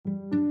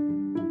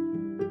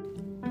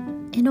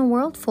In a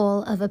world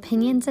full of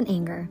opinions and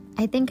anger,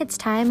 I think it's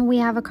time we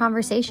have a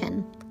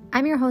conversation.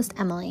 I'm your host,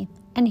 Emily,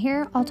 and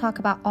here I'll talk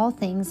about all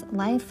things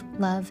life,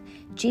 love,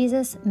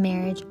 Jesus,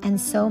 marriage, and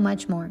so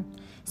much more.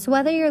 So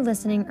whether you're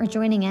listening or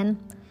joining in,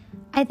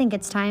 I think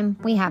it's time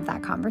we have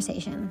that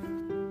conversation.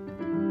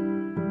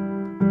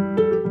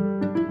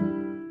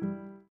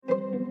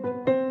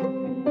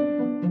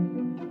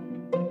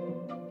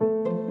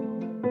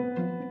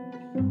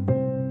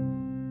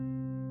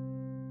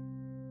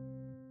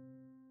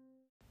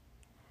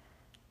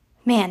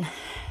 Man,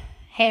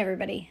 hey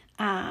everybody.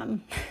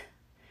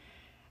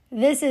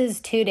 This is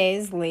 2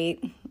 days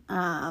late.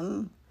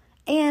 And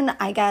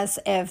I guess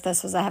if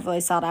this was a heavily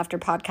sought after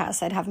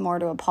podcast, I'd have more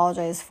to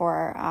apologize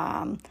for.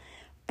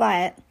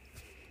 But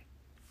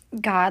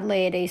God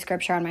laid a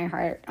scripture on my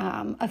heart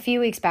a few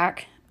weeks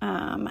back,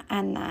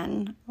 and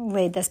then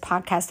laid this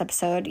podcast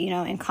episode,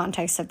 in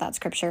context of that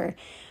scripture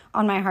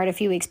on my heart a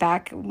few weeks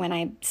back when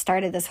I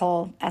started this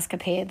whole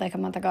escapade like a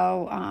month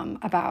ago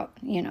about,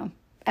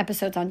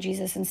 episodes on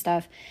Jesus and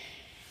stuff.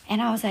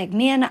 And I was like,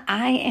 man,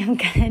 I am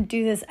going to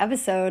do this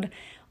episode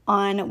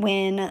on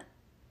when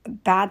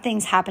bad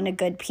things happen to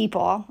good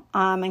people,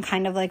 and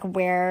kind of like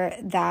where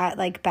that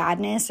like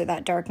badness or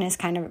that darkness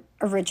kind of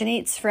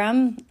originates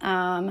from,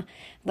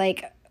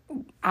 like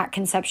at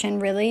conception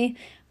really,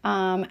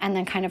 and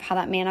then kind of how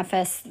that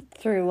manifests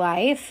through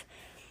life.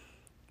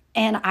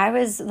 And I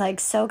was like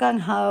so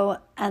gung-ho,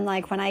 and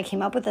like when I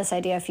came up with this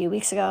idea a few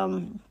weeks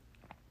ago,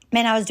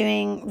 man, I was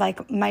doing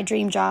like my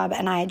dream job,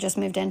 and I had just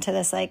moved into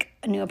this like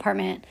new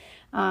apartment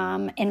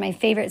in my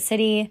favorite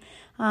city.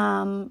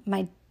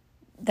 My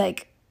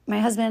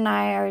husband and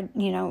I are,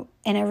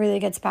 in a really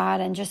good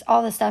spot and just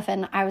all this stuff.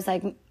 And I was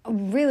like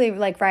really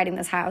like riding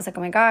this high. I was like,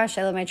 oh my gosh,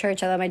 I love my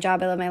church. I love my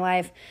job. I love my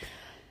life.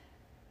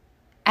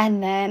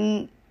 And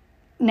then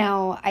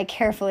now I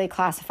carefully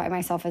classify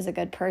myself as a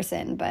good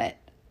person,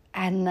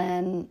 and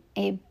then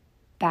a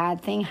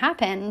bad thing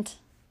happened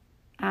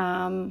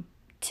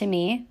to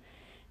me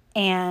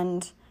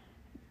and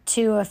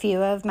to a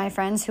few of my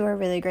friends who are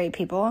really great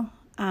people.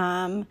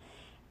 And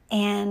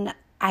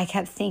I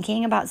kept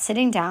thinking about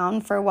sitting down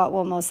for what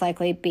will most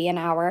likely be an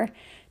hour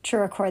to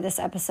record this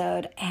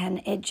episode.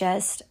 And it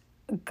just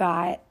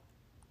got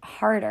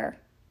harder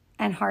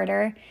and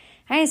harder.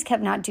 I just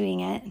kept not doing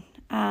it.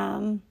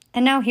 And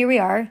now here we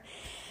are.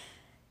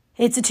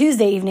 It's a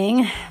Tuesday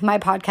evening. My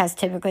podcasts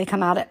typically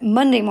come out at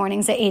Monday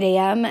mornings at 8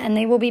 a.m. and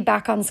they will be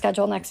back on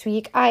schedule next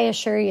week, I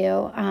assure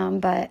you.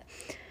 But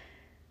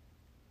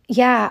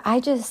yeah, I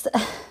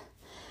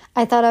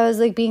thought I was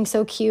like being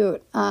so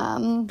cute,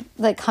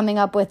 like coming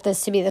up with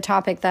this to be the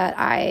topic that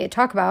I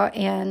talk about.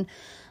 And,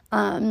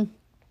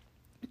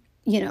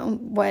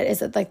 what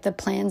is it, like the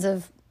plans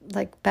of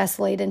like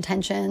best laid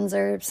intentions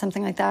or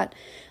something like that.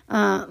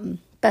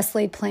 Best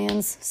laid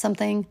plans,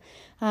 something.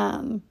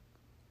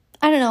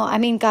 I don't know. I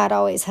mean, God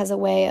always has a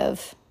way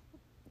of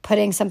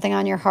putting something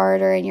on your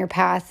heart or in your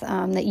path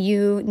that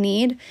you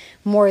need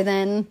more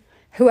than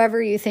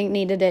whoever you think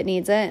needed it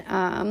needs it.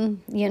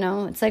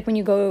 It's like when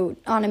you go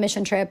on a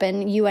mission trip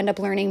and you end up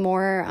learning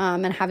more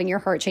and having your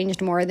heart changed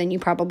more than you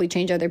probably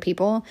change other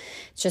people.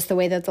 It's just the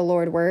way that the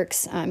Lord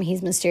works.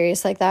 He's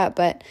mysterious like that.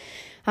 But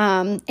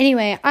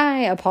anyway,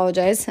 I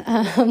apologize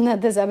that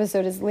this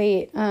episode is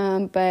late.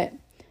 But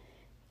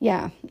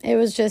yeah, it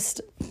was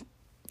just,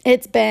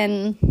 it's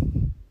been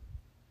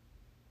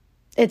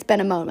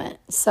a moment.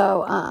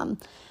 So,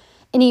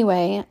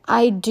 anyway,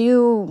 I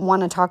do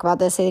want to talk about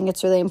this. I think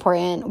it's really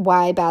important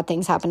why bad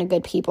things happen to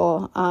good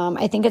people.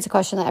 I think it's a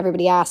question that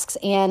everybody asks.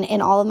 And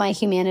in all of my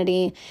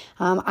humanity,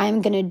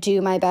 I'm going to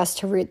do my best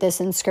to root this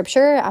in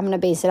scripture. I'm going to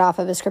base it off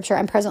of a scripture.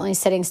 I'm presently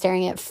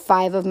staring at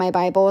 5 of my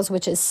Bibles,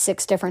 which is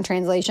 6 different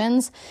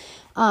translations.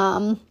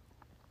 And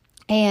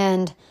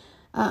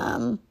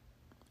I'm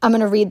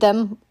going to read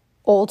them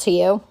all to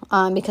you,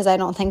 because I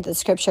don't think that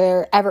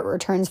scripture ever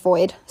returns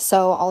void.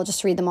 So I'll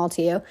just read them all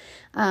to you.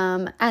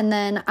 And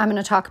then I'm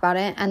going to talk about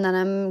it. And then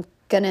I'm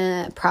going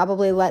to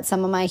probably let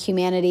some of my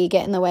humanity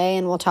get in the way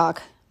and we'll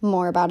talk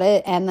more about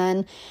it. And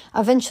then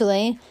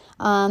eventually,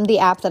 the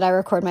app that I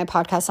record my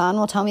podcast on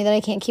will tell me that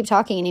I can't keep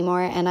talking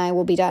anymore and I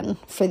will be done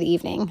for the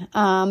evening.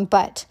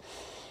 But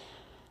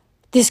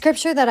the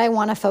scripture that I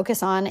want to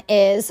focus on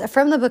is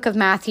from the book of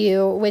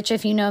Matthew, which,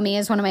 if you know me,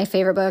 is one of my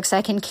favorite books.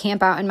 I can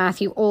camp out in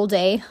Matthew all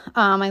day.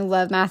 I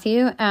love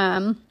Matthew.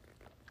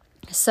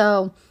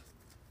 So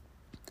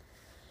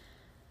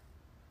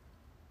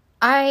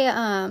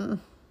I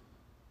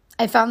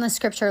found this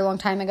scripture a long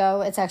time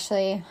ago. It's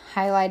actually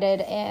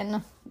highlighted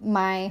in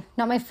not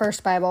my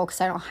first Bible,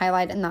 because I don't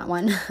highlight in that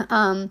one,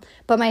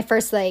 but my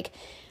first,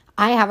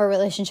 I have a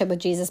relationship with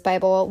Jesus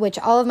Bible, which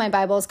all of my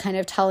Bibles kind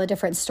of tell a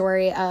different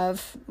story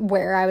of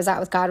where I was at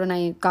with God when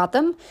I got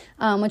them,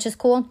 which is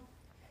cool.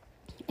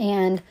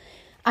 And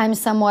I'm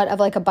somewhat of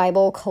like a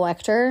Bible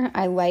collector.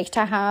 I like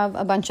to have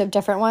a bunch of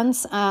different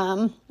ones.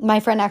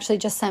 My friend actually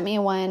just sent me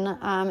one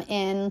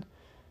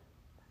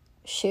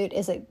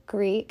is it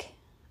Greek,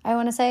 I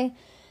want to say.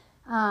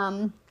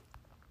 And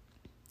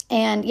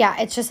yeah,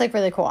 it's just like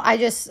really cool. I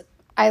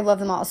love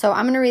them all. So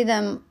I'm going to read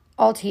them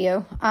all to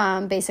you,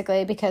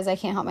 basically, because I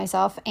can't help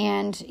myself.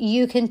 And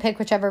you can pick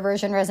whichever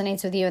version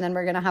resonates with you, and then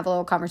we're going to have a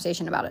little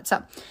conversation about it.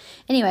 So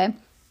anyway,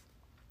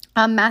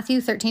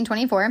 Matthew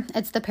 13:24,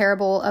 it's the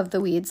parable of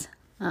the weeds.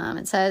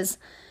 It says,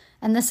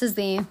 and this is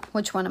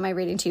which one am I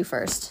reading to you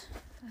first?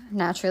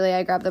 Naturally,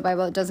 I grabbed the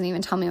Bible. It doesn't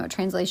even tell me what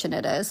translation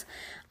it is.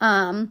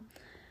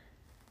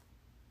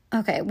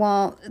 Okay,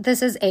 well,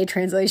 this is a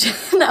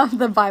translation of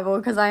the Bible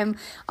because I'm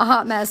a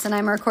hot mess and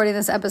I'm recording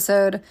this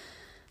episode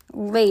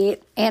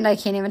late and I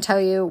can't even tell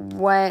you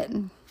what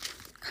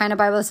kind of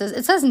Bible this is.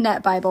 It says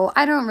Net Bible.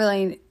 I don't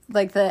really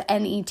like the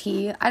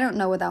NET. I don't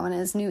know what that one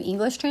is. New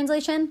English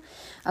Translation.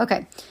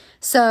 Okay,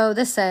 so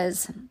this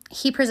says,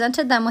 he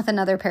presented them with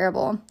another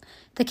parable.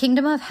 The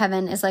kingdom of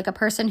heaven is like a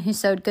person who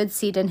sowed good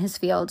seed in his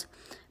field.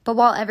 But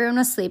while everyone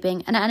was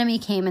sleeping, an enemy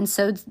came and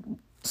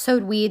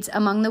sowed weeds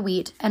among the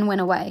wheat and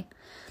went away.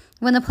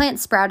 When the plant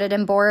sprouted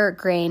and bore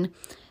grain,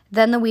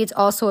 then the weeds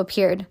also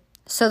appeared.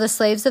 So the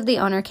slaves of the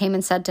owner came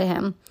and said to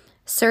him,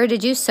 Sir,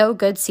 did you sow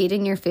good seed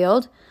in your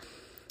field?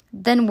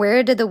 Then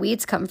where did the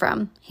weeds come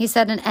from? He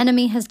said, An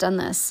enemy has done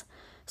this.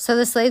 So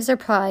the slaves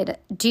replied,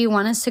 Do you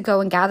want us to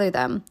go and gather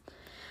them?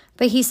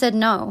 But he said,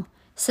 No.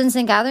 Since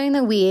in gathering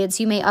the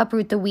weeds, you may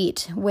uproot the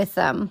wheat with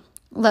them.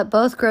 Let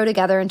both grow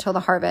together until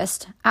the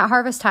harvest. At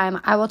harvest time,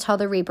 I will tell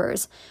the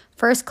reapers,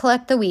 First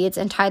collect the weeds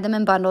and tie them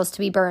in bundles to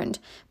be burned,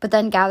 but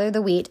then gather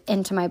the wheat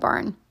into my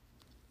barn.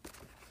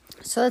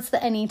 So that's the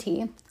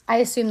NET. I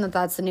assume that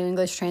that's the New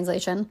English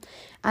Translation.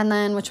 And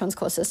then which one's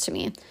closest to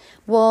me?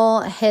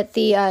 We'll hit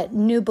the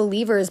New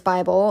Believer's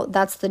Bible.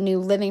 That's the New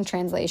Living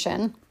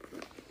Translation.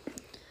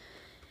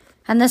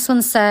 And this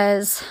one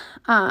says,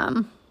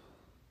 oh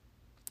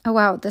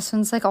wow, this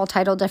one's like all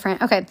titled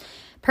different. Okay.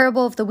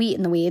 Parable of the wheat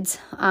and the weeds.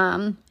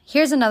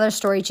 Here's another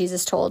story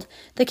Jesus told.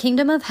 The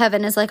kingdom of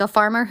heaven is like a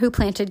farmer who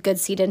planted good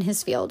seed in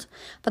his field.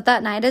 But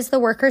that night as the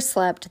workers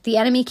slept, the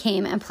enemy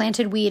came and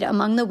planted weed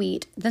among the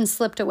wheat, then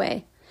slipped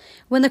away.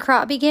 When the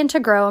crop began to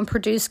grow and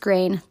produce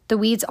grain, the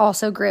weeds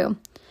also grew.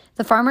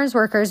 The farmer's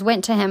workers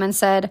went to him and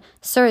said,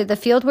 Sir, the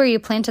field where you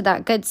planted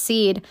that good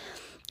seed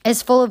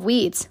is full of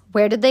weeds.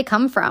 Where did they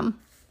come from?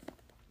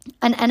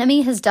 An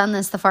enemy has done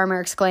this, the farmer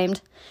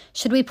exclaimed.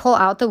 Should we pull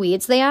out the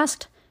weeds? They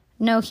asked.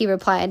 No, he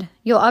replied.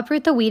 You'll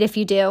uproot the wheat if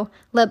you do.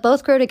 Let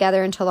both grow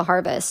together until the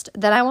harvest.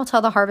 Then I will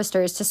tell the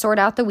harvesters to sort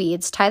out the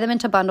weeds, tie them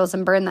into bundles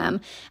and burn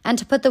them, and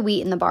to put the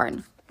wheat in the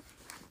barn.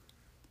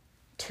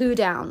 2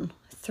 down,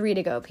 3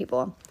 to go,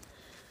 people.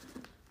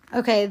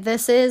 Okay,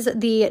 this is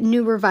the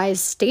New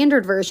Revised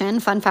Standard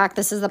Version. Fun fact,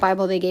 this is the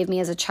Bible they gave me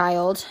as a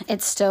child.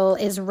 It still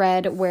is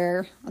read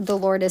where the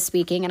Lord is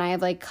speaking, and I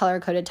have like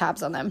color-coded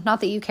tabs on them. Not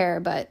that you care,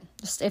 but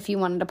just if you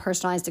wanted a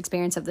personalized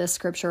experience of this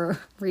scripture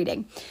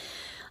reading.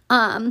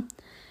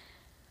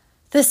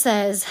 This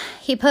says,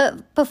 he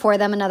put before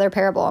them another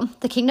parable.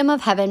 The kingdom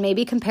of heaven may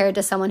be compared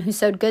to someone who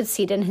sowed good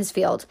seed in his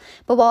field.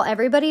 But while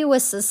everybody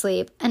was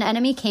asleep, an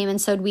enemy came and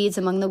sowed weeds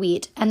among the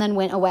wheat and then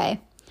went away.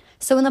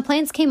 So when the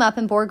plants came up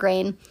and bore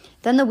grain,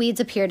 then the weeds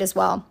appeared as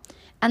well.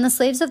 And the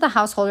slaves of the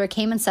householder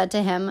came and said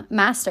to him,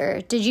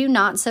 Master, did you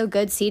not sow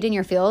good seed in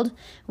your field?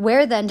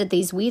 Where then did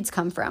these weeds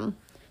come from?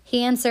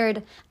 He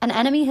answered, An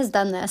enemy has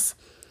done this.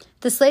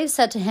 The slaves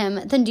said to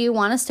him, Then do you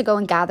want us to go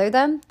and gather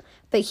them?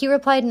 But he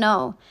replied,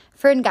 No,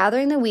 for in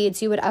gathering the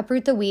weeds you would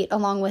uproot the wheat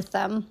along with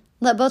them.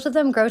 Let both of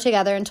them grow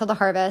together until the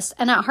harvest,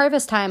 and at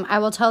harvest time I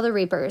will tell the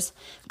reapers,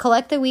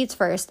 Collect the weeds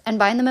first, and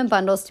bind them in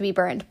bundles to be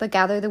burned, but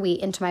gather the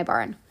wheat into my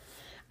barn.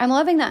 I'm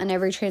loving that in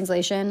every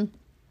translation,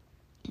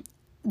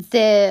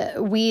 the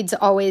weeds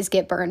always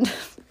get burned.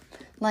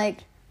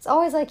 Like, it's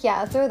always like,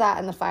 yeah, throw that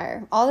in the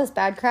fire. All this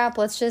bad crap,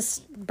 let's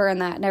just burn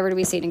that, never to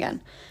be seen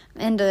again.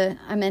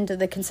 I'm into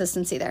the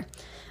consistency there.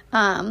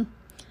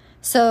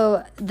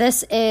 So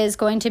this is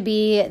going to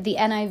be the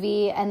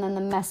NIV and then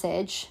the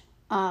Message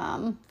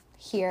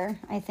here,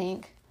 I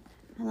think.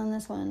 And then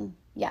this one,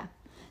 yeah.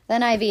 The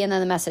NIV and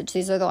then the Message.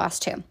 These are the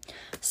last two.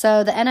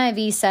 So the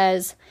NIV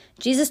says,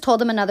 Jesus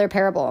told him another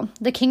parable.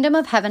 The kingdom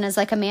of heaven is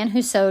like a man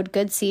who sowed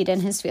good seed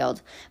in his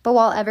field. But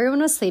while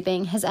everyone was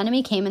sleeping, his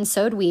enemy came and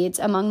sowed weeds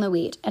among the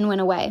wheat and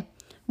went away.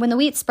 When the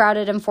wheat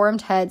sprouted and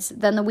formed heads,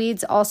 then the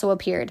weeds also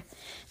appeared.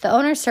 The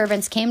owner's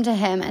servants came to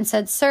him and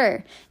said,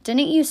 Sir,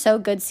 didn't you sow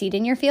good seed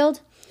in your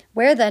field?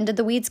 Where then did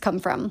the weeds come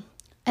from?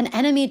 An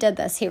enemy did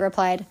this, he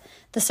replied.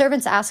 The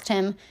servants asked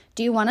him,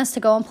 Do you want us to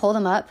go and pull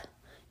them up?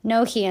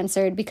 No, he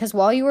answered, because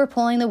while you were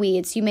pulling the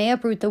weeds, you may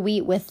uproot the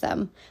wheat with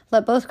them.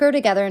 Let both grow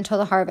together until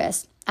the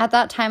harvest. At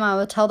that time I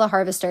will tell the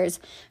harvesters,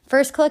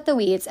 First collect the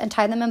weeds and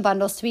tie them in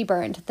bundles to be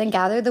burned, then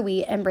gather the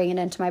wheat and bring it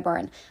into my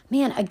barn.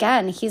 Man,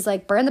 again, he's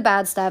like, burn the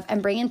bad stuff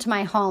and bring into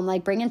my home,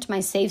 like bring into my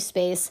safe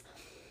space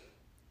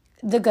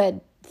the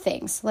good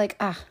things. Like,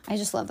 I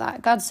just love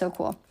that. God's so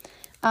cool.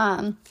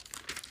 And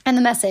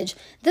the Message.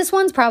 This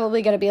one's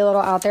probably going to be a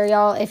little out there,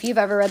 y'all. If you've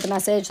ever read the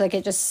Message, like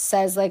it just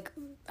says like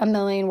a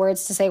million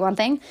words to say one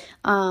thing.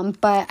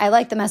 But I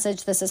like the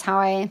Message. This is how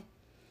I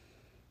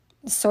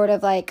sort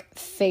of like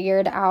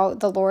figured out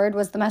the Lord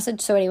was the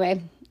Message. So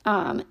anyway,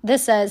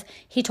 this says,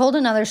 he told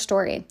another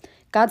story.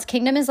 God's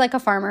kingdom is like a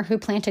farmer who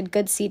planted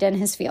good seed in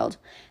his field.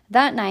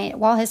 That night,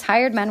 while his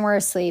hired men were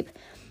asleep,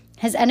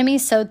 his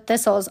enemies sowed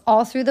thistles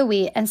all through the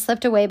wheat and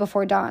slipped away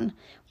before dawn.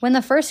 When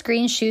the first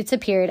green shoots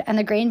appeared and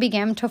the grain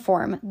began to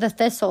form, the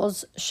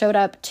thistles showed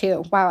up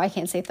too. Wow, I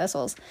can't say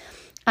thistles.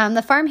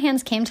 The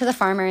farmhands came to the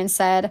farmer and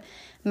said,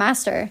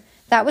 "Master,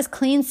 that was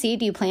clean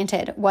seed you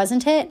planted,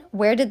 wasn't it?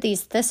 Where did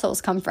these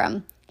thistles come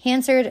from?" He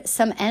answered,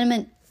 "Some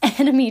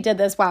enemy did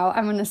this." Wow,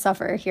 I'm going to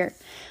suffer here.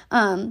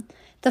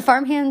 The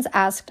farmhands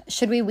asked,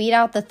 "Should we weed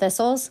out the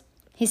thistles?"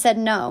 He said,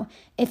 "No.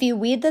 If you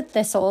weed the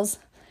thistles,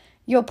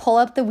 you'll pull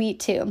up the wheat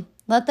too.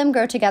 Let them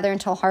grow together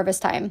until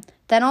harvest time.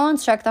 Then I'll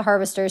instruct the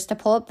harvesters to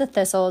pull up the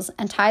thistles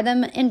and tie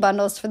them in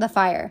bundles for the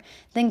fire.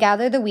 Then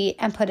gather the wheat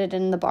and put it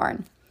in the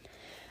barn."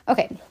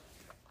 Okay,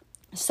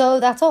 so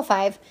that's all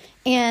 5.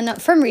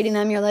 And from reading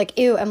them, you're like,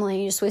 ew,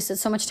 Emily, you just wasted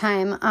so much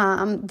time.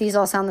 These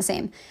all sound the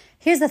same.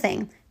 Here's the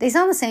thing. They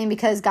sound the same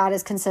because God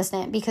is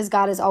consistent, because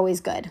God is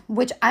always good,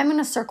 which I'm going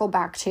to circle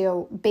back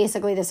to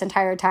basically this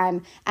entire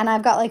time. And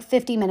I've got like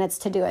 50 minutes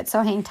to do it,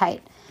 so hang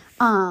tight.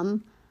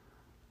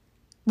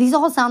 These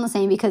all sound the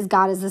same because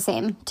God is the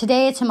same.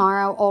 Today,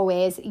 tomorrow,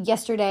 always,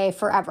 yesterday,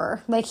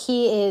 forever. Like,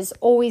 he is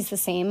always the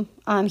same.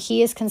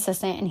 He is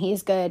consistent and he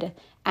is good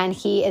and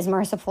he is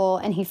merciful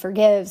and he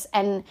forgives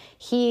and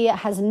he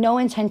has no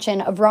intention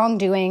of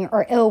wrongdoing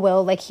or ill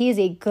will. Like, he is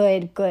a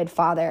good, good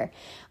father.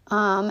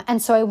 And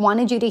so I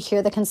wanted you to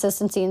hear the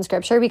consistency in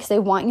scripture because I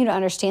want you to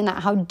understand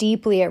that how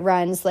deeply it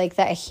runs, like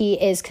that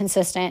he is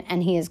consistent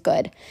and he is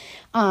good.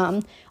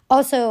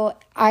 Also,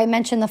 I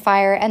mentioned the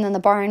fire and then the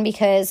barn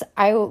because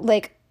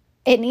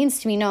it needs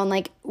to be known,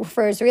 like,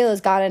 for as real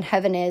as God in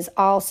heaven is,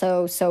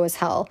 also so is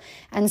hell.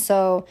 And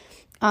so,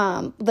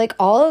 like,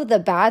 all of the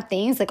bad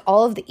things, like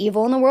all of the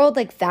evil in the world,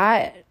 like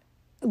that,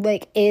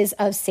 like, is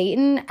of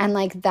Satan. And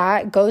like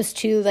that goes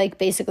to like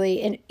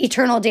basically an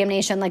eternal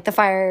damnation, like the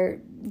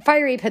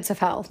fiery pits of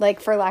hell, like,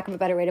 for lack of a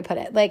better way to put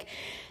it. Like,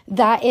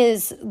 that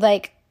is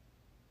like,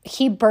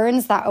 he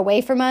burns that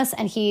away from us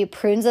and he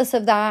prunes us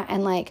of that.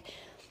 And like,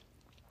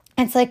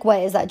 it's like,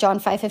 what is that? John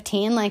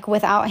 5:15, like,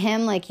 without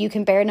him, like, you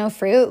can bear no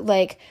fruit.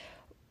 Like,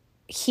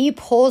 he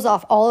pulls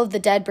off all of the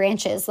dead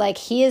branches. Like,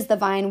 he is the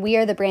vine, we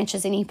are the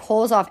branches, and he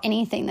pulls off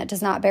anything that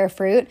does not bear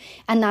fruit.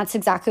 And that's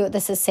exactly what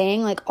this is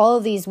saying. Like, all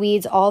of these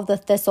weeds, all of the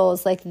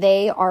thistles, like,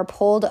 they are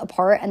pulled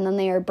apart and then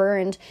they are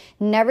burned,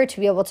 never to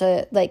be able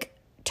to, like,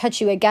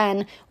 touch you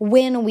again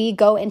when we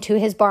go into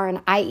his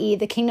barn, i.e.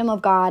 the kingdom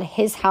of God,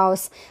 his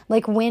house,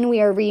 like when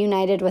we are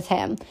reunited with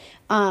him.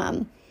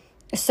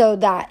 So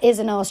that is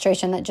an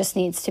illustration that just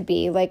needs to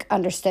be like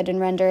understood and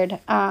rendered.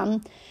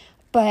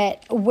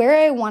 But where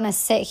I want to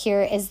sit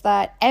here is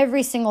that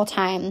every single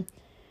time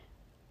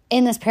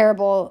in this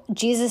parable,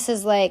 Jesus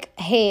is like,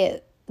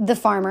 hey, the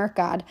farmer,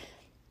 God,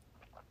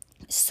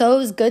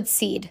 sows good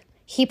seed.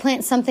 He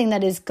plants something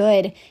that is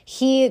good.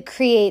 He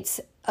creates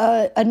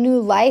a new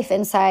life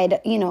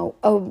inside,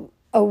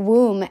 a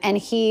womb, and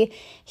he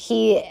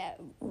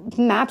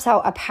maps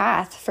out a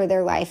path for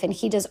their life, and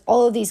he does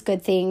all of these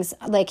good things.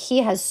 Like, he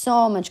has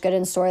so much good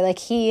in store. Like,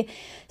 he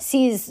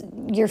sees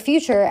your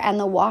future and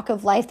the walk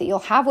of life that you'll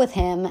have with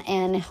him,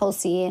 and he'll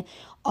see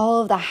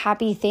all of the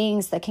happy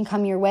things that can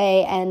come your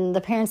way, and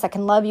the parents that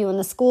can love you, and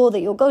the school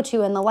that you'll go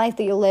to, and the life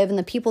that you'll live, and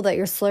the people that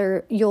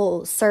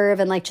you'll serve,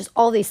 and like just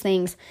all these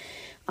things.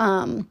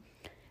 And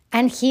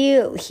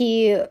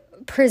he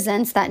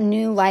presents that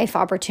new life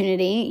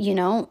opportunity,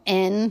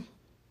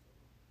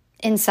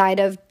 inside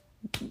of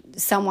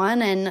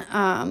someone,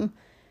 and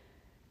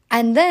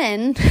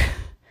then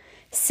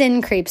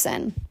sin creeps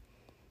in,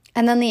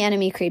 and then the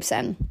enemy creeps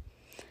in.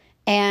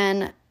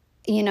 And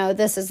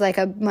this is like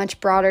a much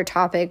broader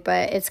topic,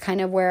 but it's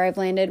kind of where I've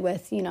landed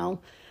with,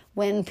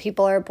 when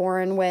people are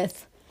born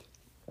with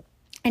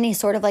any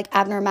sort of like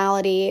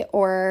abnormality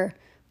or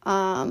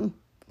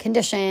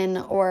condition,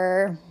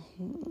 or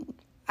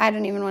I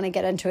don't even want to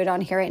get into it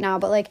on here right now,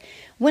 but like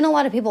when a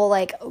lot of people,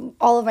 like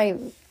all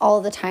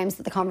of the times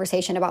that the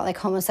conversation about like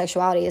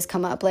homosexuality has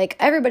come up, like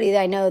everybody that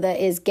I know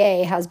that is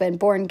gay has been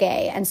born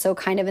gay. And so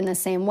kind of in the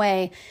same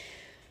way,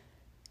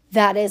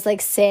 that is like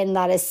sin,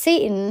 that is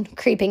Satan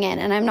creeping in.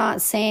 And I'm not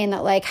saying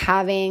that like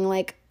having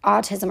like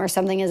autism or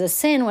something is a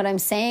sin. What I'm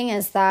saying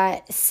is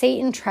that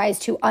Satan tries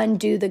to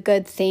undo the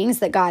good things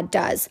that God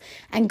does.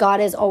 And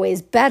God is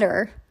always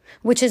better,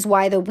 which is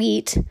why the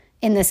wheat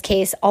in this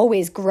case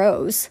always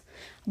grows.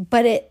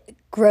 But it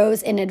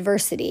grows in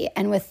adversity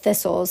and with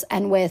thistles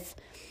and with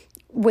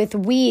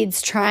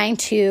weeds trying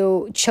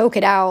to choke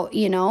it out,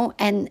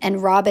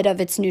 and rob it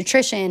of its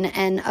nutrition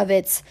and of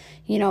its,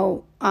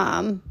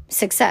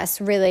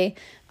 success, really.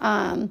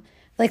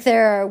 Like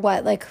there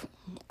are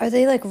are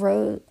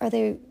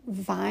they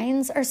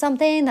vines or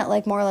something that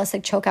like more or less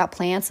like choke out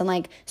plants and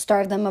like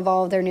starve them of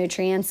all of their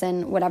nutrients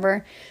and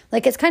whatever.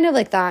 Like it's kind of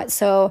like that.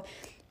 So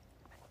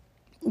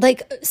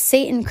like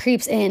Satan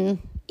creeps in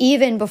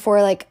even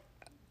before like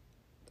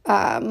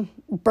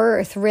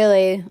birth,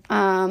 really,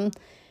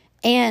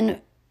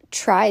 and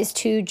tries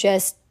to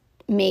just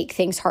make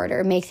things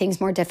harder, make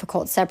things more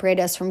difficult, separate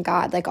us from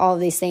God, like all of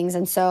these things.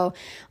 And so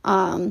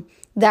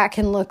that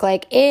can look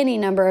like any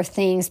number of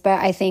things. But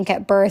I think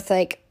at birth,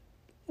 like,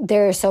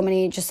 there are so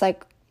many just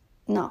like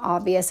not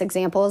obvious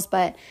examples,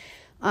 but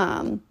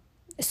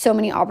so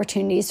many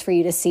opportunities for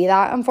you to see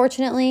that,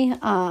 unfortunately.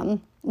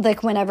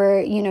 Like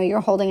whenever, you're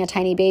holding a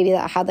tiny baby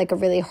that had like a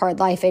really hard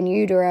life in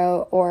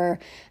utero, or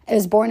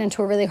was born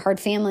into a really hard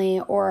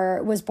family,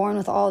 or was born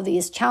with all of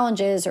these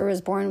challenges, or was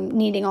born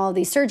needing all of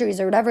these surgeries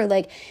or whatever,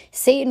 like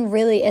Satan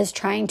really is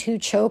trying to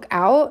choke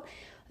out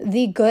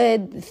the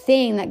good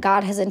thing that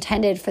God has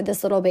intended for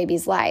this little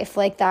baby's life.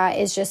 Like that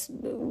is just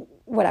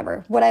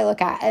whatever, what I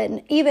look at.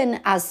 And even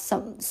as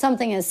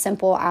something as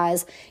simple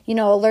as, a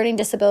learning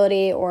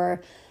disability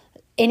or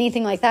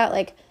anything like that,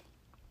 like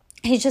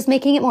he's just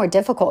making it more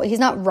difficult. He's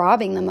not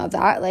robbing them of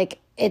that. Like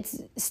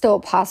it's still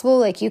possible.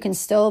 Like you can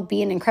still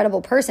be an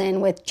incredible person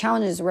with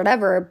challenges or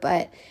whatever,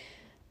 but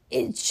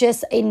it's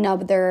just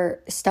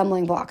another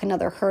stumbling block,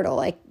 another hurdle,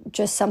 like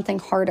just something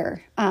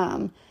harder.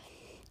 And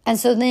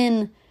so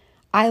then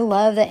I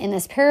love that in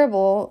this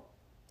parable,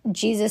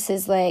 Jesus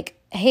is like,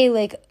 hey,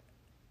 like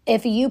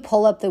if you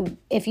pull up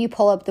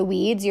the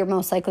weeds, you're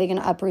most likely going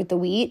to uproot the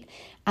wheat.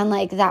 And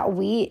like that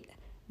wheat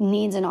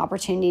needs an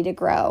opportunity to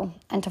grow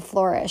and to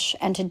flourish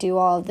and to do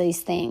all of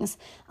these things.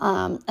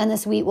 And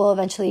this wheat will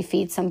eventually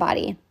feed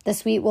somebody.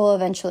 This wheat will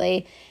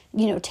eventually,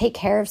 take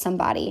care of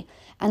somebody.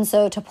 And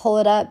so to pull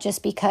it up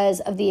just because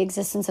of the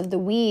existence of the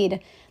weed,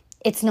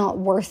 it's not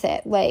worth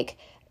it. Like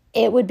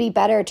it would be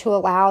better to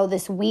allow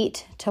this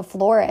wheat to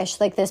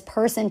flourish, like this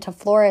person to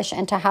flourish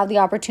and to have the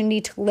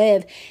opportunity to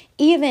live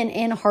even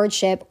in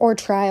hardship or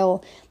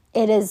trial.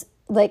 It is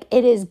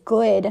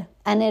good,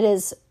 and it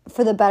is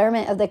for the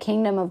betterment of the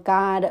kingdom of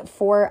God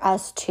for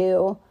us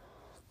to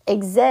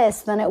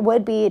exist than it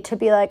would be to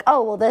be like,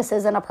 oh, well, this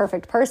isn't a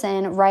perfect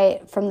person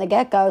right from the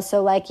get-go.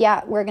 So like,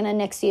 yeah, we're going to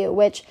nix you,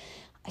 which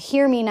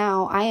hear me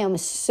now. I am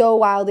so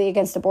wildly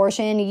against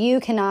abortion. You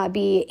cannot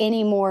be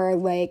any more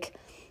like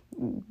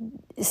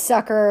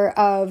sucker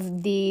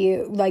of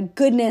the like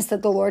goodness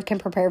that the Lord can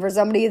prepare for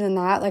somebody than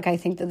that. Like, I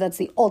think that that's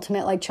the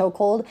ultimate like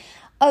chokehold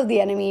of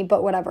the enemy,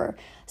 but whatever.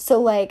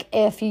 So like,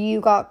 if you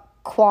got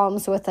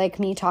qualms with like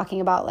me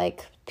talking about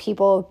like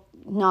people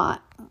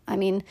not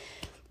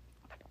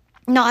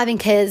having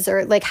kids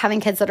or like having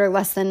kids that are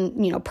less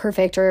than,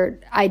 perfect or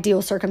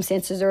ideal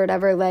circumstances or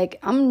whatever, like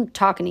I'm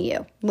talking to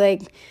you.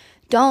 Like,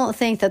 don't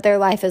think that their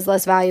life is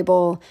less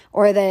valuable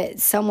or that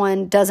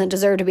someone doesn't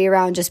deserve to be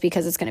around just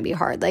because it's going to be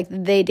hard. Like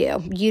they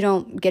do. You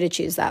don't get to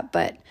choose that,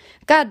 but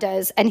God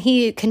does. And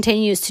he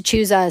continues to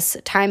choose us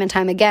time and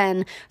time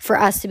again for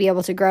us to be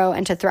able to grow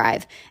and to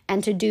thrive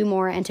and to do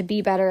more and to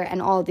be better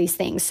and all of these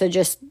things. So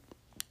just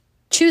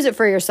choose it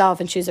for yourself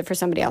and choose it for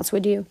somebody else,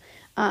 would you?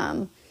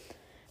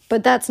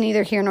 But that's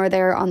neither here nor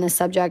there on this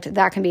subject.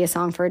 That can be a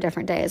song for a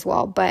different day as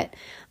well. But,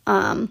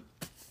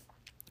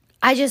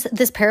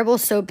 this parable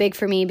is so big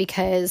for me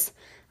because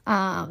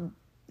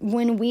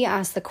when we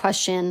ask the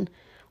question,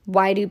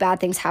 why do bad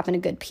things happen to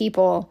good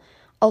people?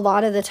 A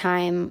lot of the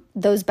time,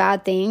 those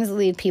bad things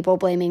leave people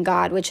blaming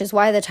God, which is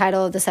why the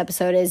title of this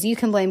episode is You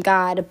Can Blame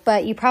God,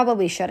 but you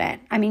probably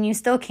shouldn't. I mean, you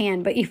still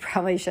can, but you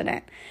probably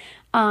shouldn't.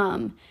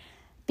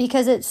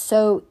 Because it's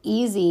so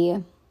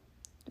easy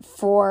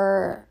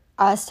for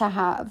us to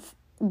have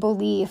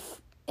belief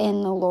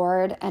in the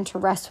Lord and to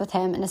rest with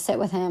him and to sit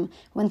with him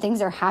when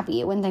things are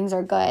happy, when things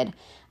are good.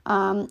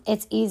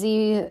 It's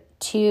easy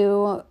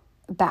to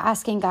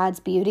bask in God's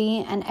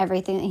beauty and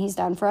everything that he's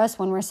done for us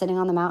when we're sitting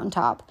on the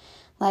mountaintop.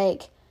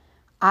 Like,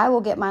 I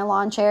will get my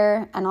lawn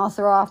chair and I'll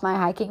throw off my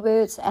hiking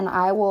boots and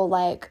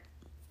I'll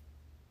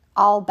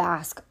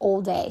bask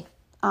all day.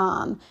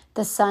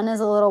 The sun is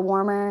a little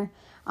warmer.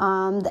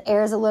 The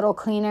air is a little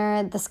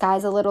cleaner, the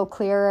sky's a little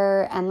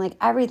clearer, and like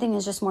everything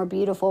is just more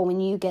beautiful when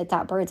you get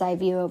that bird's eye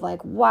view of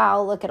like,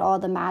 wow, look at all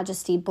the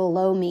majesty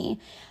below me.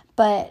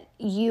 But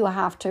you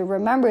have to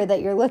remember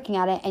that you're looking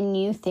at it and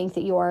you think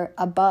that you're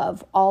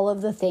above all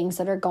of the things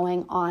that are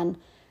going on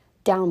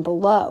down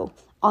below,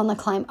 on the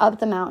climb up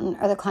the mountain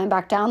or the climb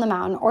back down the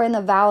mountain or in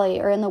the valley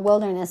or in the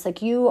wilderness.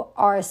 Like you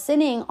are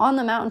sitting on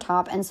the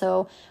mountaintop. And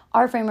so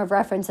our frame of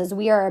reference is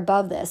we are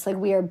above this, like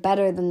we are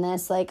better than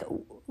this, like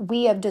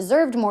we have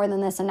deserved more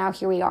than this, and now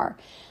here we are.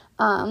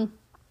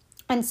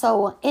 And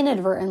so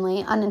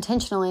inadvertently,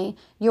 unintentionally,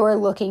 you're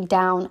looking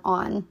down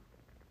on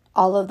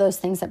all of those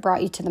things that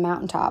brought you to the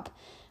mountaintop.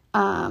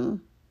 And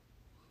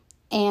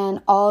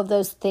all of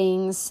those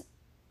things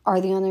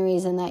are the only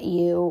reason that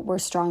you were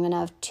strong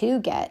enough to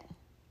get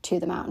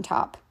to the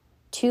mountaintop,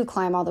 to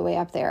climb all the way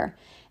up there.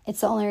 It's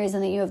the only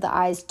reason that you have the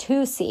eyes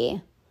to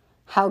see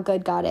how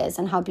good God is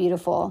and how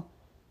beautiful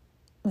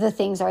the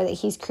things are that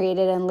he's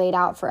created and laid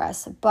out for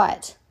us.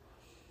 But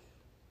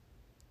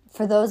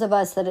for those of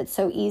us that it's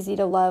so easy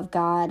to love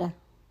God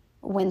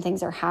when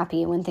things are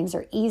happy, when things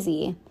are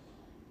easy,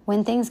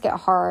 when things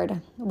get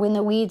hard, when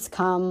the weeds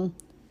come,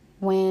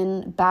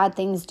 when bad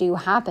things do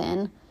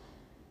happen,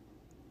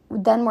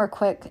 then we're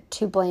quick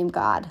to blame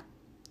God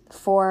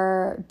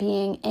for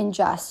being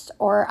unjust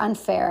or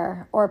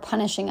unfair or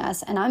punishing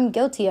us. And I'm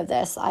guilty of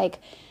this. Like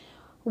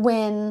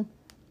when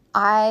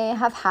I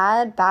have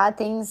had bad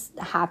things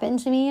happen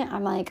to me,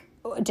 I'm like,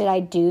 did I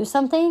do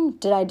something?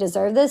 Did I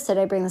deserve this? Did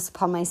I bring this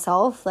upon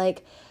myself?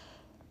 Like,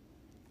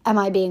 am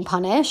I being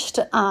punished?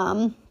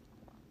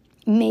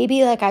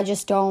 Maybe like I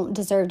just don't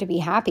deserve to be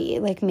happy.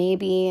 Like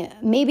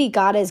maybe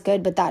God is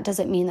good, but that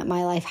doesn't mean that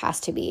my life has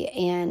to be.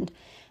 And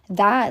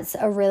that's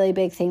a really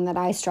big thing that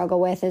I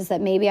struggle with, is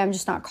that maybe I'm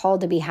just not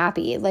called to be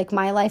happy. Like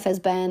my life has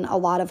been a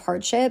lot of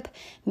hardship.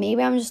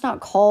 Maybe I'm just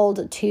not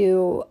called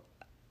to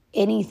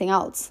anything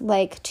else,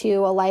 like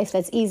to a life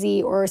that's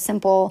easy or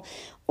simple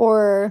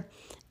or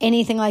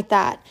anything like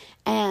that.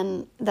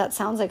 And that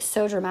sounds like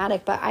so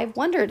dramatic, but I've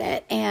wondered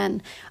it.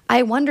 And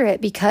I wonder it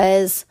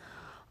because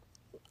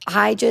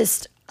I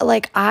just,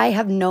 like, I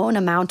have known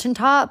a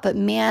mountaintop, but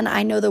man,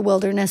 I know the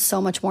wilderness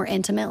so much more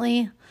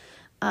intimately.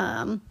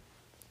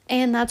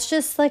 And that's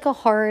just like a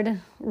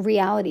hard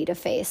reality to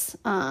face.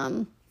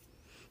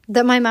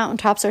 That my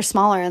mountaintops are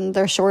smaller and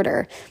they're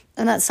shorter,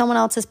 and that someone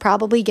else is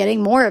probably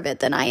getting more of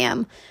it than I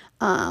am.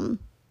 I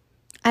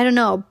don't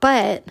know,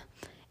 but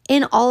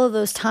in all of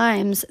those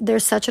times,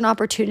 there's such an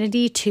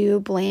opportunity to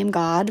blame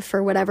God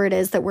for whatever it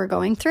is that we're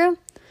going through.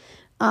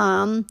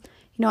 I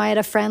had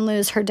a friend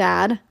lose her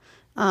dad.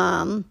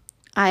 I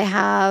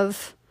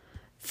have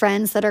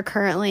friends that are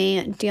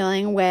currently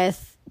dealing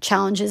with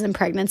challenges in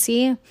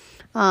pregnancy.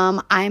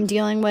 I'm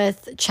dealing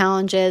with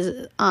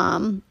challenges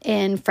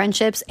in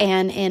friendships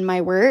and in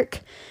my work,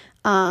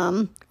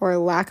 or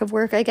lack of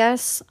work, I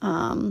guess.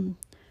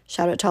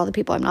 Shout out to all the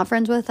people I'm not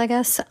friends with, I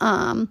guess.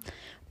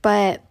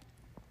 But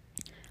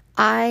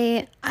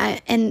I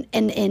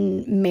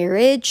in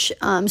marriage,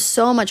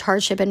 so much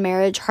hardship in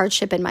marriage,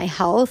 hardship in my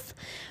health.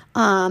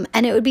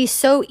 And it would be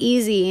so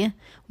easy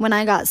when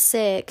I got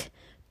sick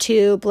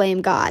to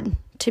blame God,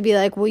 to be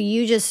like, well,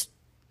 you just,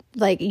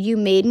 like, you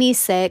made me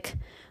sick.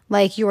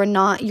 Like,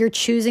 you're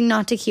choosing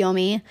not to heal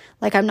me.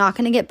 Like, I'm not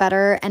going to get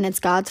better, and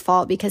it's God's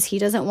fault because he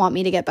doesn't want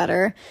me to get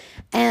better.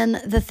 And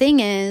the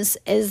thing is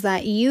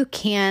that you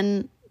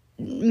can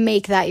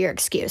make that your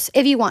excuse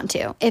if you want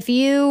to. If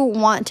you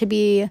want to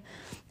be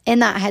in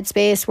that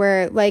headspace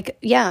where, like,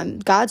 yeah,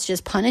 God's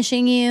just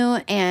punishing you,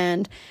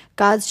 and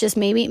God's just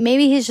maybe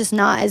he's just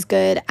not as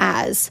good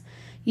as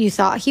you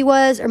thought he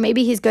was, or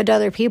maybe he's good to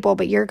other people,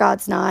 but your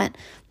God's not.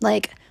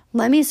 Like,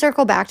 let me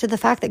circle back to the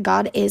fact that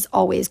God is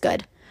always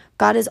good.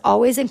 God is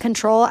always in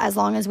control as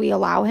long as we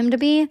allow him to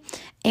be,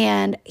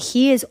 and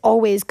he is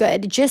always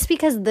good. Just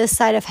because this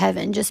side of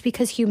heaven, just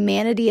because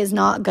humanity is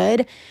not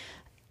good,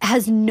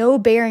 has no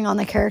bearing on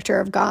the character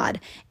of God.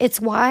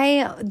 It's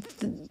why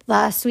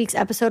last week's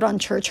episode on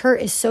church hurt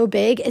is so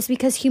big, is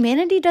because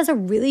humanity does a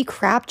really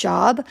crap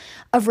job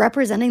of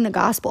representing the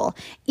gospel.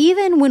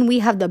 Even when we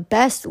have the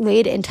best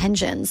laid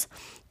intentions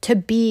to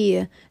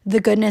be the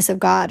goodness of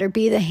God or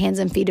be the hands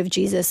and feet of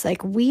Jesus,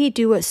 like, we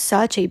do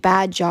such a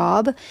bad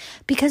job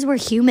because we're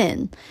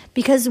human,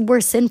 because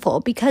we're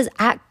sinful, because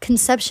at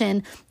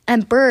conception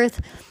and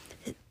birth,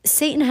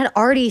 Satan had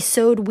already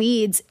sowed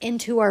weeds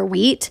into our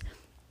wheat.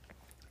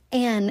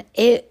 And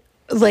it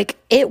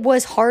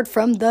was hard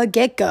from the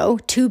get-go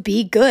to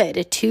be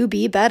good, to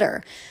be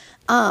better.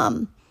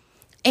 And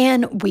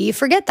we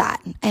forget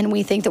that. And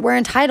we think that we're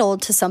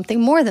entitled to something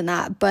more than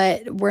that,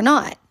 but we're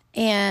not.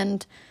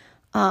 And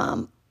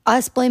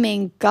us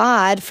blaming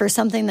God for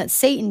something that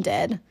Satan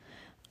did,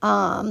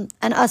 and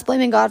us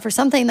blaming God for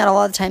something that a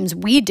lot of times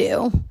we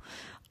do,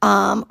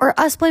 or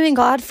us blaming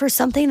God for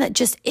something that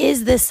just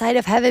is this side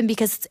of heaven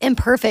because it's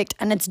imperfect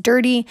and it's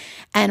dirty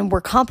and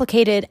we're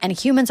complicated and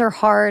humans are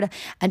hard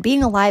and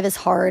being alive is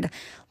hard.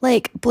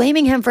 Like,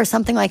 blaming him for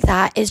something like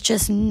that is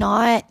just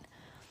not,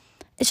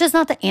 it's just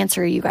not the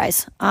answer, you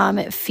guys.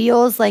 It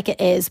feels like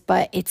it is,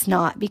 but it's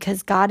not,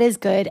 because God is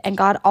good and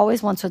God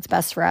always wants what's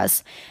best for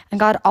us, and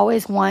God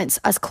always wants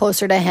us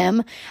closer to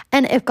him.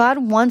 And if God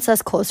wants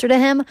us closer to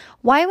him,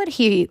 why would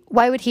he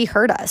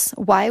hurt us?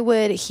 Why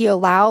would he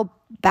allow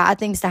bad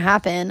things to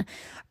happen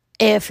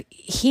if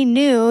he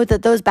knew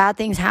that those bad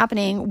things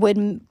happening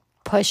would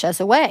push us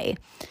away?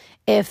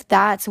 If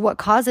that's what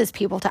causes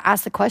people to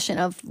ask the question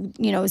of,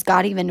 is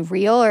God even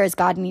real, or is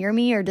God near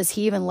me, or does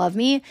he even love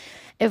me?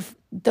 If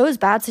those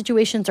bad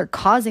situations are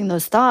causing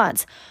those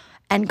thoughts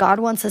and God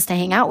wants us to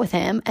hang out with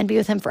him and be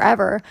with him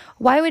forever,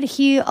 why would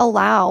he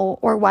allow,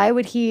 or why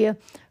would he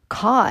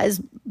cause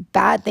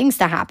bad things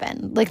to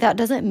happen? Like, that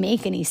doesn't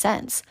make any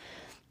sense.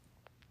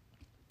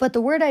 But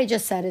the word I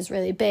just said is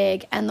really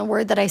big, and the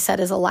word that I said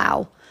is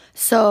allow.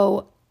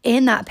 So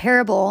in that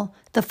parable,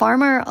 the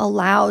farmer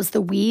allows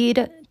the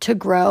weed to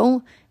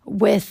grow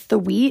with the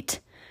wheat,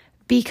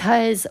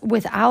 because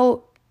with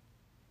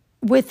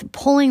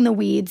pulling the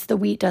weeds, the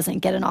wheat doesn't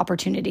get an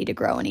opportunity to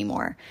grow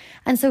anymore.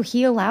 And so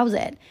he allows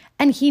it.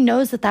 And he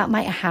knows that that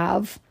might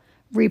have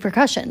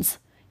repercussions.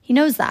 He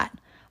knows that.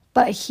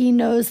 But he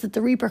knows that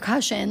the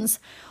repercussions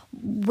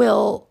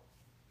will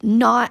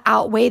not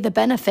outweigh the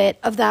benefit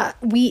of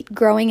that wheat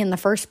growing in the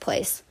first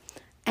place.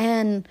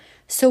 And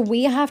so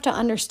we have to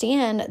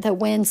understand that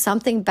when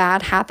something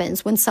bad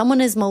happens, when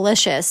someone is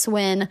malicious,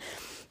 when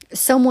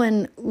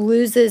someone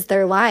loses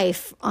their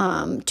life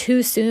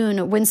too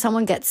soon, when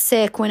someone gets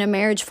sick, when a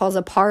marriage falls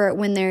apart,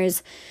 when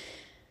there's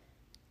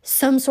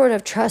some sort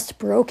of trust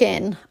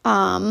broken,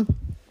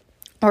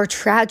 or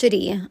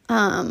tragedy,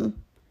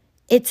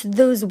 it's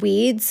those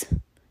weeds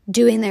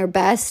doing their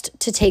best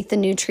to take the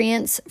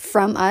nutrients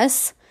from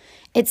us.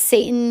 It's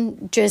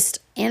Satan just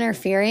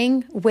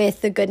interfering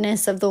with the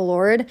goodness of the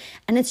Lord.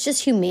 And it's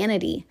just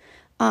humanity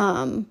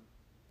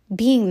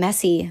being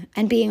messy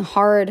and being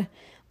hard.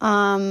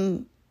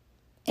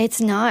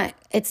 It's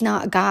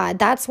not God.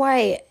 That's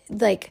why,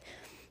 like,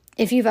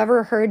 if you've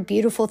ever heard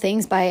Beautiful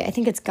Things by, I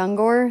think it's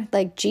Gungor,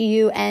 like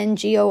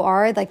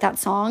Gungor, like that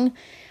song,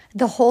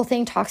 the whole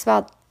thing talks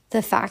about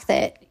the fact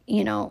that,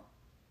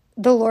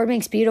 the Lord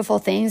makes beautiful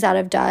things out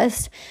of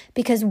dust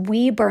because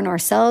we burn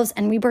ourselves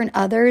and we burn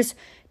others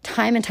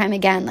time and time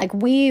again. Like,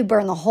 we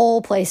burn the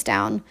whole place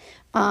down,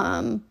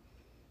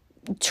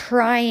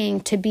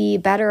 trying to be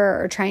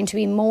better or trying to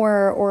be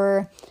more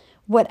or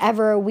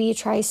whatever. We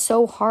try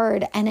so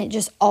hard and it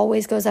just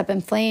always goes up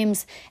in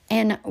flames.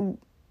 And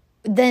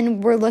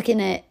then we're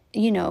looking at,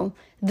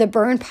 the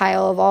burn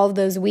pile of all of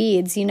those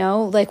weeds,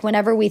 like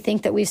whenever we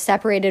think that we've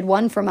separated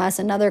one from us,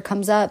 another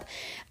comes up.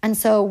 And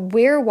so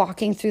we're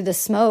walking through the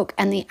smoke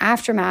and the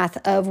aftermath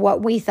of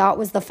what we thought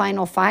was the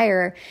final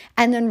fire,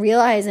 and then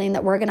realizing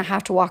that we're going to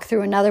have to walk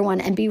through another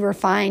one and be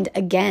refined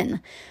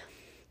again.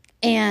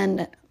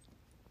 And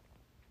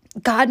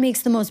God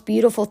makes the most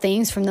beautiful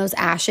things from those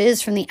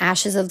ashes, from the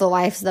ashes of the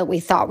lives that we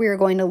thought we were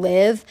going to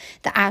live,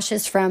 the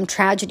ashes from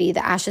tragedy,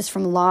 the ashes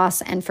from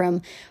loss and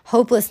from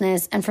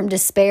hopelessness and from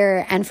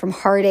despair and from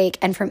heartache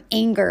and from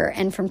anger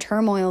and from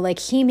turmoil. Like,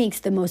 he makes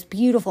the most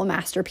beautiful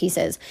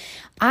masterpieces.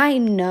 I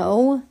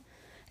know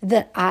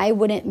that I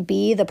wouldn't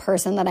be the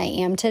person that I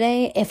am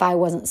today if I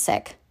wasn't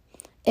sick.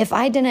 If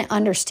I didn't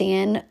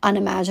understand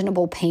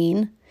unimaginable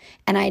pain,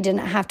 and I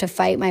didn't have to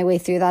fight my way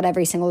through that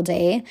every single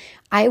day,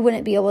 I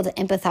wouldn't be able to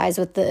empathize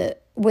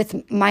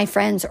with my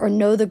friends or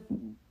know the,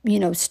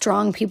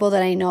 strong people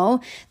that I know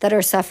that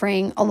are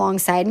suffering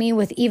alongside me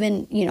with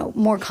even,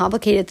 more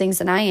complicated things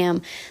than I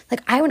am.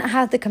 Like, I wouldn't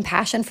have the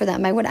compassion for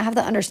them. I wouldn't have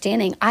the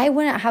understanding. I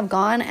wouldn't have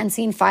gone and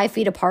seen 5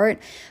 Feet Apart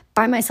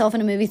by myself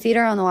in a movie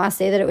theater on the last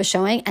day that it was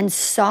showing and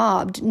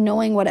sobbed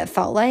knowing what it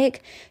felt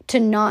like to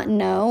not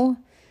know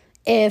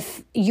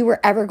if you were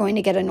ever going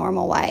to get a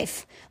normal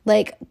life.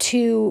 Like,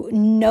 to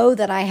know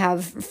that I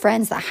have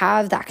friends that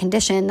have that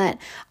condition, that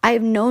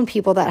I've known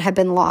people that have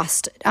been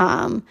lost,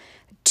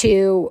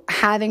 to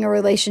having a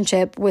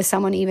relationship with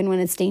someone even when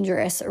it's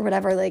dangerous or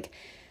whatever. Like,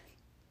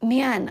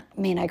 man,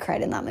 I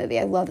cried in that movie.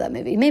 I love that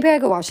movie. Maybe I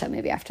go watch that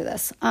movie after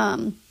this.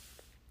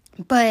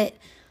 But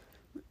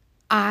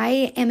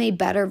I am a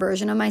better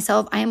version of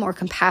myself. I am more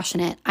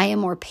compassionate. I am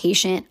more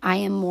patient. I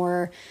am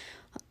more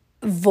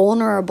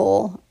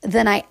vulnerable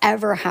than I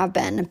ever have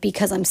been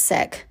because I'm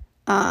sick.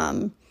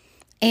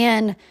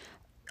 And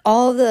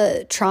all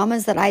the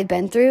traumas that I've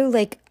been through,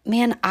 like,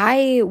 man,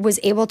 I was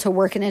able to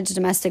work in a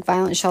domestic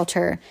violence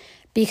shelter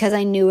because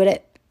I knew what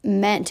it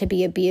meant to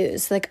be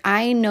abused. Like,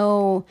 I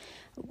know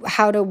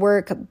how to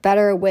work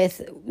better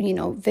with,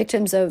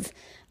 victims of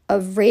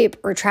rape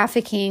or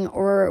trafficking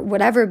or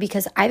whatever,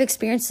 because I've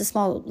experienced a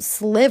small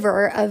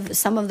sliver of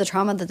some of the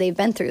trauma that they've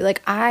been through.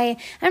 Like, I'm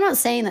not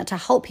saying that to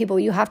help people,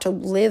 you have to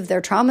live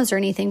their traumas or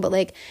anything, but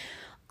like,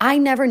 I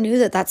never knew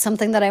that that's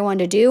something that I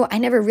wanted to do. I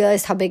never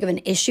realized how big of an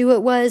issue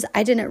it was.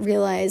 I didn't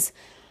realize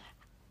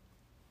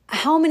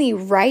how many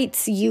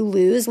rights you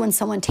lose when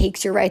someone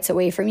takes your rights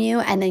away from you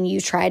and then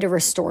you try to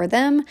restore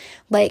them.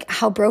 Like,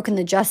 how broken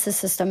the justice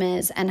system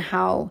is and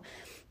how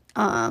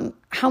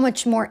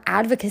much more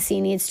advocacy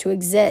needs to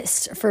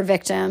exist for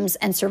victims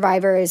and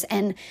survivors,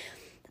 and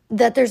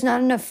that there's not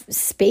enough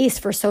space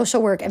for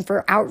social work and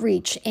for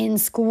outreach in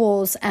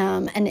schools,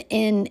 and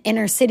in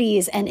inner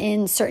cities and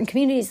in certain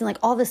communities and like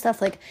all this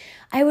stuff. Like,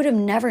 I would have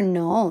never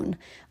known.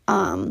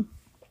 I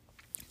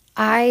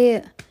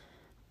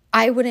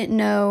wouldn't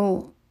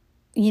know,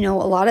 a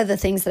lot of the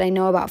things that I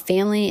know about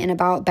family and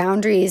about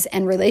boundaries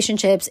and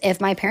relationships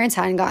if my parents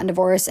hadn't gotten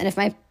divorced, and if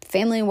my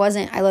family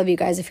wasn't, I love you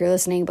guys if you're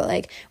listening, but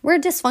like, we're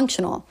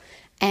dysfunctional.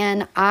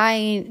 And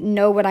I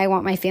know what I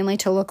want my family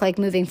to look like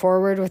moving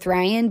forward with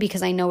Ryan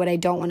because I know what I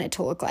don't want it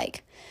to look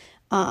like.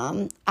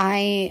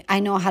 I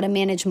know how to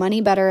manage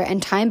money better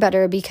and time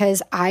better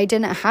because I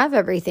didn't have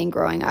everything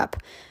growing up.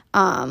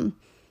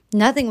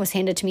 Nothing was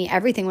handed to me.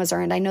 Everything was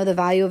earned. I know the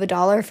value of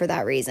 $1 for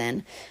that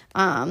reason.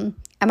 Am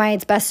I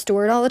its best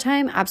steward all the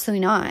time?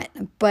 Absolutely not.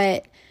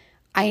 But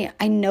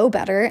I know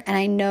better, and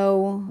I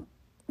know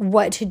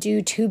what to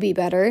do to be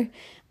better.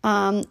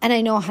 And I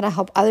know how to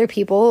help other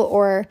people,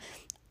 or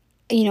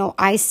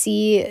I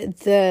see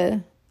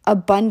the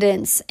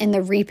abundance in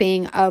the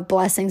reaping of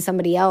blessing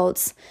somebody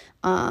else.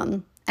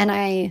 And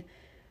I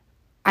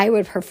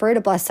would prefer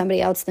to bless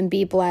somebody else than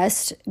be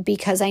blessed,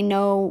 because I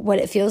know what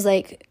it feels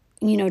like,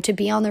 to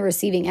be on the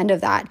receiving end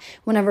of that.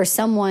 Whenever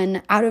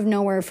someone out of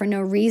nowhere for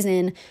no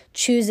reason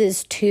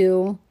chooses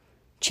to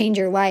change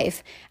your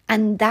life.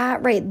 And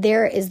that right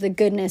there is the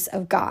goodness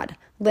of God.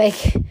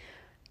 Like,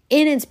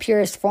 in its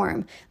purest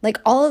form. Like,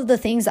 all of the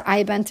things that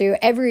I've been through,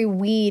 every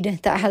weed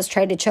that has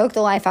tried to choke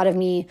the life out of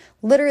me,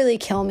 literally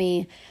kill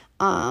me,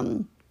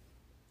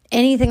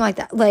 anything like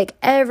that. Like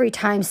every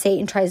time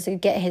Satan tries to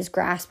get his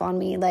grasp on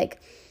me, like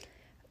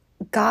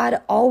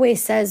God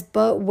always says,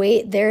 but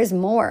wait, there's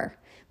more.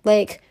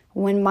 Like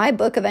when my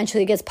book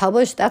eventually gets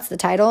published, that's the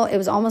title. It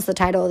was almost the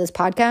title of this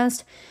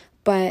podcast,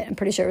 but I'm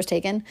pretty sure it was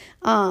taken.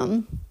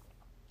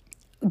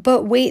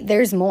 But wait,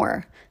 there's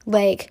more.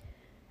 Like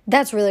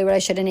that's really what I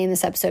should have named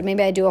this episode.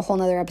 Maybe I do a whole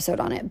nother episode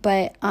on it.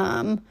 But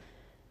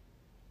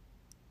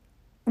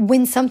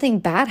when something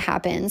bad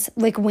happens,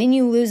 like when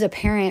you lose a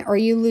parent or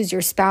you lose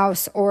your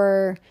spouse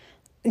or,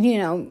 you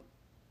know,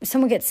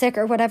 someone gets sick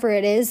or whatever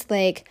it is,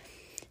 like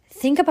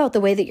think about the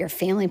way that your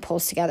family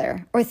pulls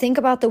together, or think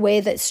about the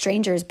way that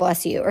strangers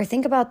bless you, or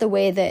think about the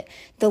way that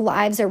the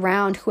lives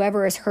around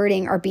whoever is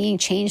hurting are being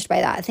changed by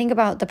that. Think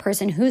about the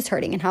person who's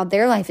hurting and how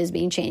their life is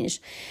being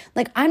changed.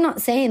 Like, I'm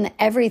not saying that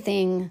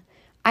everything,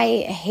 I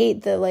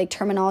hate the like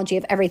terminology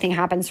of everything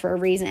happens for a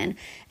reason.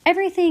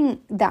 Everything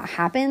that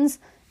happens,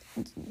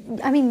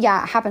 I mean,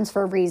 yeah, it happens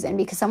for a reason,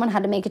 because someone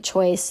had to make a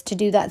choice to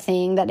do that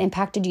thing that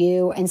impacted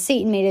you, and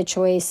Satan made a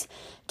choice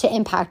to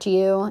impact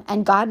you,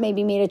 and God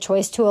maybe made a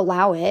choice to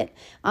allow it,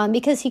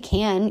 because he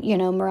can, you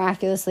know,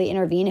 miraculously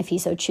intervene if he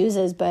so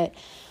chooses. But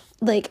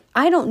like,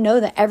 I don't know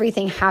that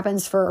everything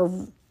happens for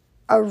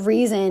a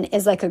reason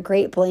is like a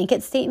great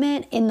blanket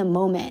statement in the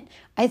moment.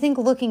 I think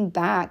looking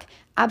back,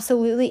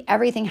 absolutely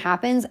everything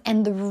happens,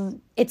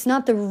 and it's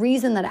not the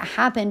reason that it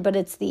happened, but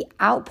it's the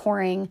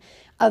outpouring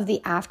of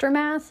the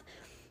aftermath.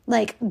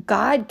 Like,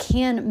 God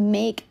can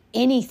make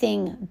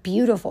anything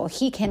beautiful.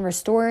 He can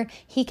restore,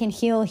 he can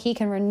heal, he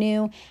can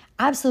renew.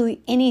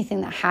 Absolutely anything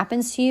that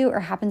happens to you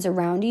or happens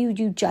around you,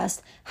 you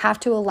just have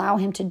to allow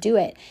him to do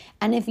it.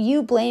 And if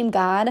you blame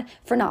God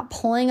for not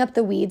pulling up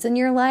the weeds in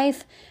your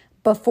life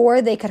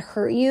before they could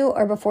hurt you,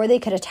 or before they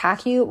could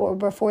attack you, or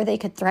before they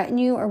could threaten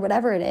you, or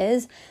whatever it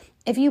is,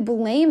 if you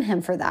blame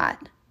him for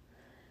that,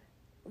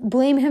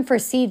 blame him for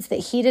seeds that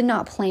he did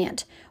not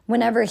plant.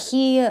 Whenever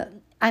he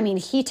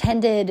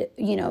tended,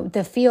 you know,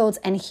 the fields,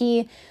 and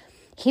he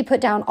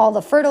put down all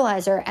the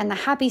fertilizer and the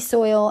happy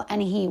soil,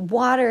 and he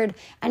watered,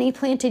 and he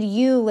planted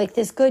you like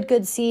this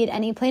good seed,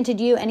 and he planted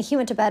you, and he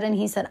went to bed and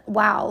he said,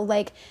 wow,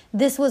 like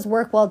this was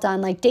work well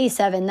done, like day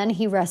 7, then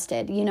he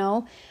rested, you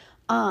know.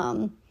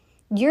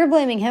 You're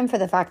blaming him for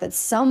the fact that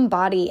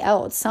somebody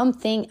else,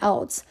 something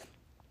else,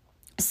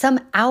 some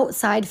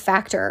outside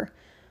factor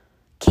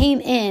came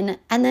in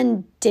and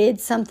then did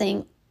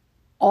something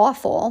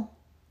awful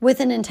with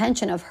an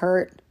intention of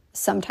hurt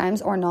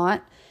sometimes, or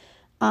not.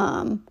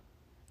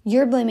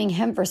 You're blaming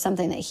him for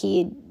something that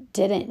he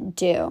didn't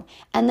do.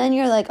 And then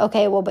you're like,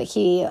 okay, well, but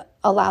he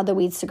allowed the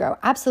weeds to grow.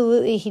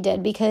 Absolutely he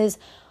did, because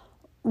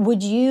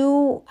would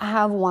you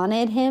have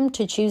wanted him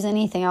to choose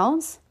anything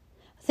else?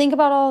 Think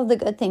about all of the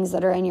good things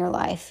that are in your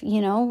life,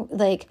 you know?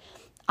 Like,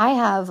 I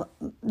have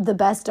the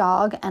best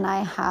dog, and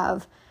I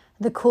have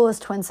the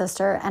coolest twin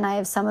sister, and I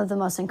have some of the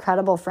most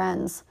incredible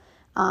friends,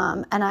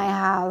 and I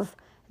have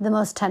the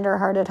most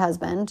tender-hearted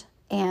husband,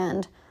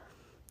 and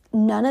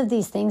none of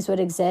these things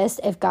would exist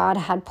if God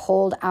had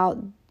pulled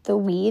out the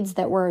weeds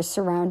that were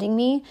surrounding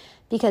me,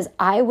 because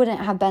I wouldn't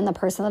have been the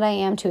person that I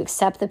am to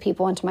accept the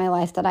people into my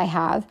life that I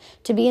have,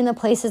 to be in the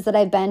places that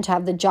I've been, to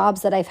have the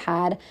jobs that I've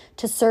had,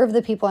 to serve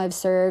the people I've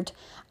served.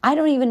 I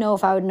don't even know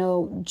if I would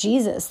know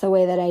Jesus the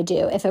way that I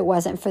do if it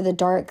wasn't for the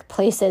dark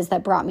places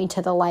that brought me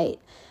to the light.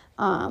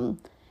 And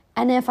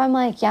if I'm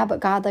like, yeah, but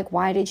God, like,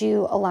 why did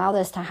you allow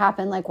this to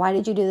happen? Like, why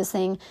did you do this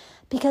thing?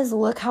 Because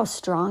look how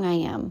strong I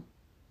am.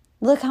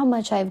 Look how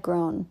much I've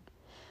grown.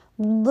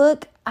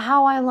 Look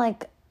how I'm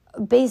like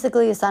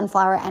basically a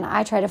sunflower, and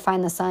I try to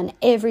find the sun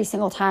every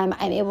single time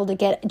I'm able to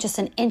get just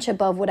an inch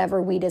above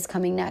whatever weed is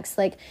coming next.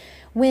 Like,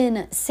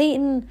 when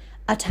Satan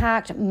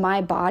attacked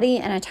my body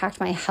and attacked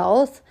my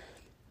health,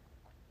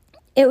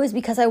 it was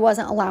because I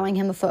wasn't allowing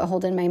him a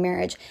foothold in my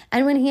marriage.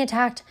 And when he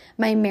attacked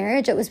my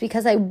marriage, it was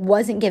because I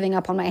wasn't giving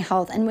up on my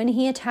health. And when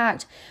he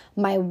attacked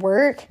my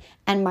work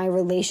and my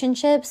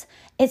relationships,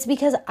 it's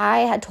because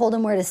I had told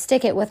him where to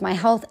stick it with my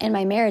health and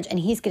my marriage,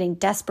 and he's getting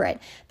desperate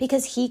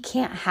because he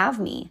can't have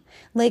me.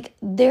 Like,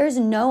 there's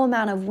no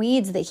amount of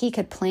weeds that he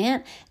could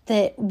plant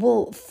that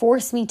will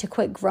force me to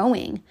quit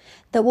growing,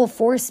 that will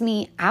force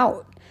me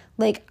out.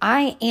 Like,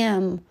 I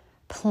am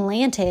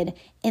planted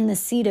in the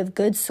seed of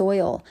good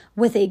soil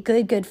with a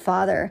good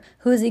father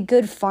who is a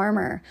good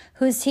farmer,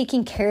 who is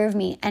taking care of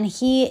me. And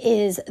he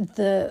is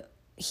the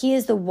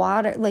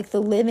water, like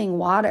the living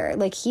water.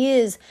 Like, he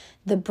is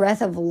the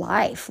breath of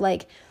life.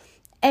 Like,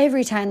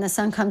 every time the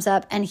sun comes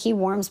up and he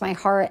warms my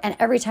heart, and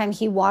every time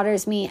he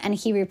waters me and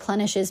he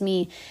replenishes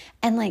me,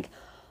 and like,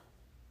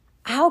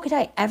 how could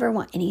I ever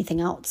want anything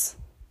else?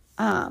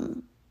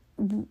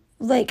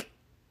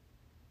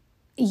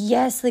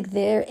 Yes, like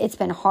it's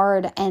been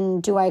hard,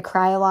 and do I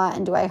cry a lot,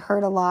 and do I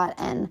hurt a lot,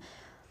 and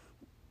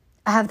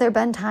have there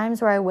been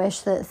times where I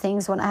wish that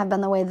things wouldn't have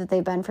been the way that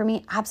they've been for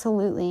me?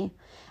 Absolutely.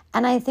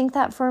 And I think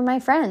that for my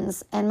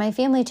friends and my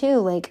family too.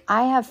 Like,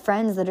 I have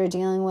friends that are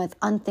dealing with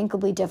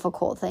unthinkably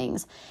difficult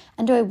things,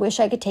 and do I wish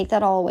I could take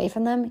that all away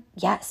from them?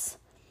 Yes.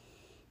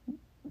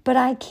 But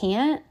I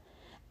can't,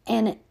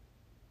 and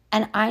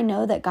And I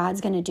know that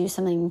God's going to do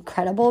something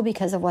incredible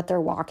because of what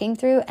they're walking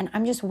through. And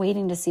I'm just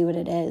waiting to see what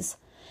it is.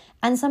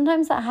 And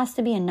sometimes that has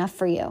to be enough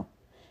for you.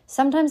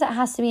 Sometimes it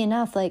has to be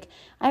enough. Like,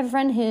 I have a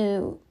friend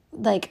who,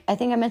 like, I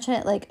think I mentioned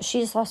it, like,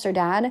 she just lost her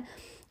dad.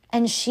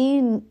 And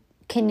she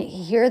can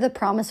hear the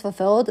promise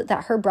fulfilled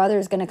that her brother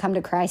is going to come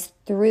to Christ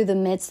through the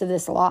midst of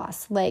this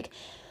loss. Like,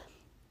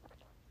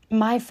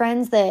 my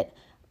friends that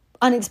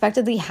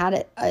unexpectedly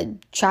had a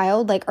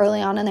child, like,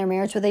 early on in their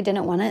marriage where they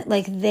didn't want it,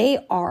 like, they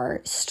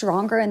are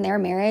stronger in their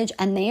marriage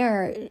and they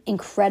are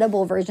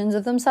incredible versions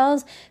of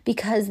themselves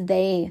because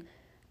they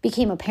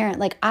became a parent.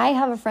 Like, I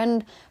have a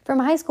friend from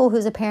high school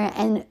who's a parent,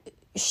 and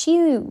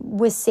she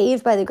was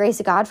saved by the grace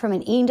of God from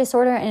an eating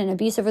disorder and an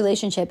abusive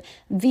relationship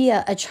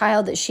via a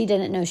child that she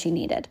didn't know she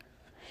needed.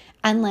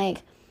 And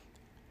like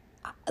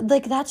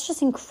that's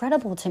just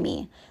incredible to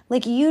me.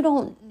 Like, you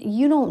don't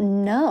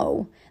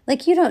know.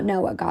 Like, you don't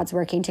know what God's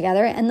working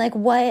together, and like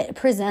what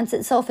presents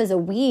itself as a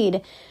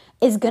weed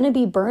is going to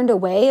be burned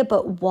away,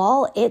 but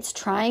while it's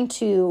trying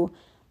to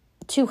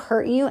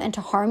hurt you and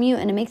to harm you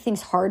and to make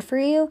things hard for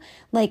you,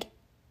 like,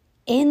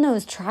 in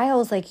those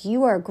trials, like,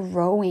 you are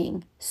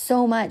growing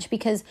so much.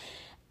 Because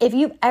if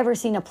you've ever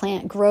seen a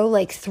plant grow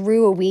like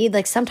through a weed,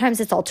 like,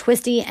 sometimes it's all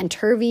twisty and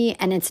turvy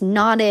and it's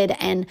knotted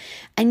and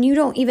you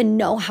don't even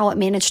know how it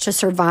managed to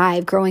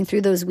survive growing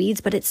through those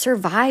weeds, but it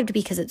survived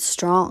because it's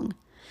strong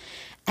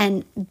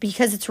and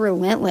because it's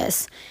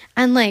relentless.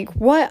 And like,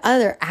 what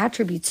other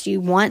attributes do you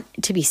want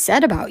to be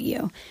said about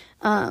you?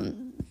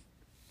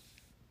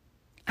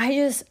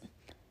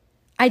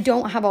 I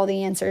don't have all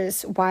the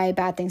answers why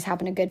bad things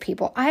happen to good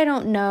people. I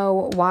don't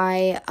know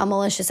why a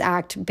malicious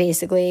act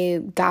basically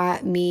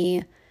got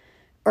me,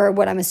 or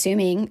what I'm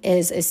assuming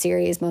is a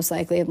series most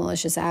likely of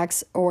malicious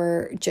acts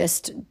or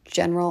just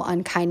general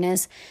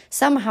unkindness,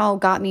 somehow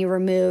got me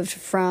removed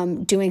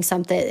from doing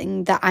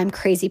something that I'm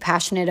crazy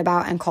passionate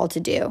about and called to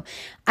do.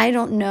 I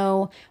don't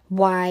know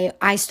why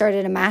I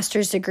started a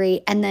master's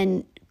degree and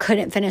then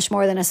couldn't finish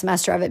more than a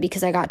semester of it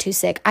because I got too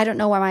sick. I don't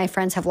know why my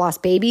friends have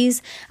lost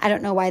babies. I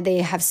don't know why they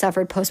have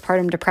suffered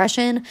postpartum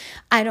depression.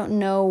 I don't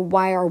know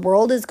why our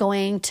world is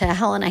going to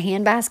hell in a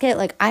handbasket.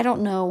 Like, I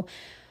don't know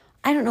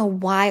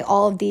why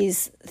all of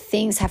these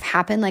things have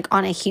happened, like,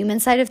 on a human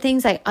side of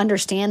things. I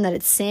understand that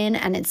it's sin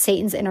and it's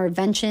Satan's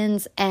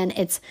interventions, and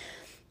it's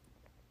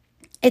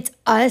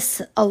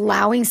us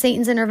allowing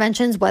Satan's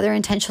interventions, whether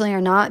intentionally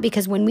or not,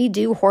 because when we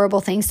do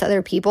horrible things to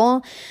other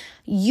people,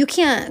 you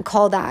can't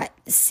call that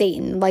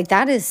Satan. Like,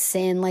 that is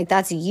sin. Like,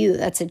 that's you.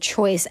 That's a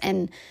choice,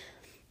 and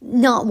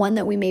not one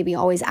that we maybe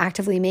always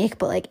actively make,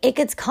 but like, it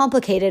gets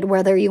complicated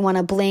whether you want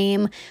to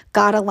blame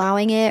God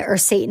allowing it or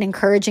Satan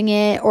encouraging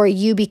it or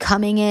you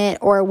becoming it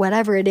or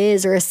whatever it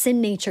is, or a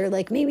sin nature.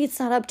 Like, maybe it's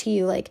not up to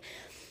you. Like,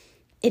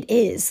 it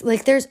is.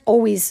 Like, there's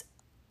always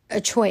a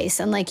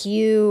choice, and like,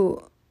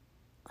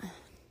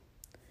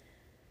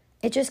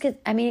 it just gets,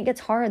 it gets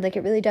hard. Like,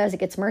 it really does. It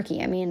gets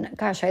murky. I mean,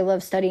 gosh, I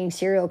love studying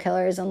serial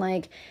killers, and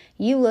like,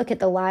 you look at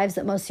the lives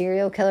that most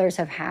serial killers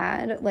have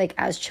had, like,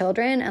 as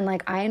children, and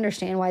like, I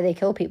understand why they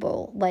kill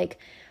people. Like,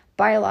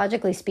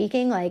 biologically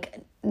speaking,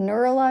 like,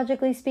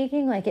 neurologically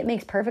speaking, like, it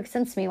makes perfect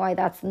sense to me why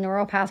that's the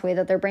neural pathway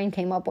that their brain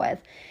came up with.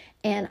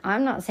 And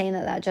I'm not saying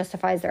that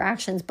justifies their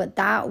actions, but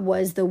that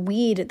was the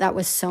weed that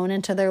was sown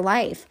into their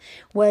life,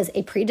 was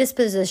a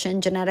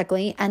predisposition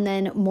genetically, and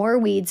then more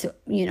weeds,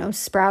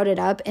 sprouted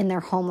up in their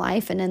home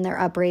life and in their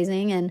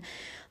upbringing and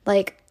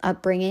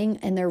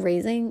their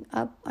raising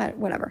up,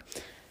 whatever.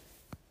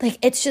 Like,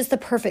 it's just the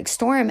perfect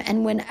storm.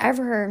 And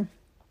whenever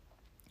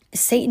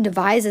Satan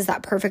devises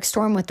that perfect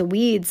storm with the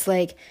weeds,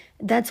 like,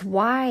 that's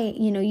why,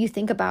 you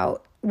think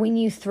about when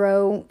you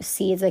throw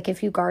seeds, like,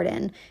 if you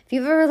garden, if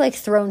you've ever like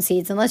thrown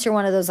seeds, unless you're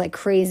one of those like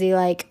crazy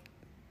like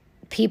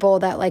people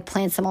that like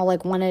plants them all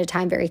like one at a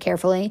time very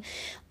carefully,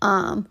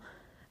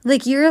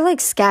 like, you're like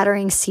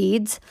scattering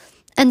seeds.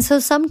 And so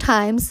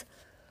sometimes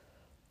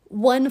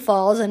one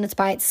falls and it's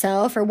by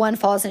itself, or one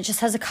falls and it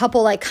just has a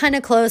couple like kind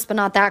of close but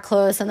not that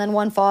close, and then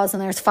one falls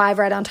and there's 5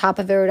 right on top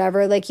of it or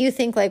whatever. Like, you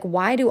think like,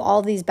 why do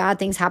all these bad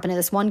things happen to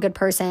this one good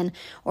person,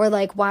 or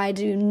like, why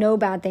do no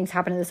bad things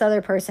happen to this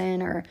other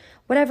person, or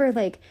whatever.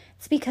 Like,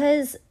 it's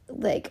because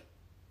like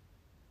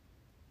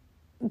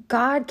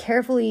God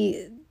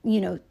carefully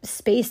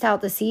spaced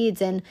out the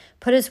seeds and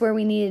put us where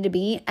we needed to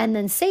be. And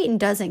then Satan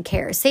doesn't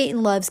care.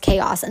 Satan loves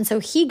chaos. And so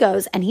he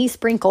goes and he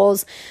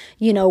sprinkles,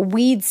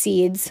 weed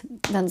seeds.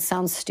 That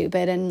sounds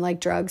stupid and like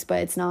drugs,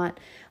 but it's not.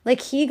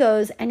 Like, he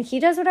goes and he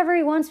does whatever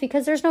he wants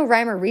because there's no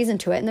rhyme or reason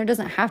to it. And there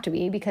doesn't have to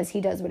be, because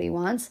he does what he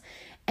wants.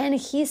 And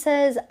he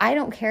says, I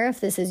don't care if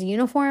this is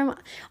uniform.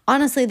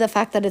 Honestly, the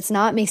fact that it's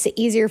not makes it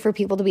easier for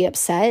people to be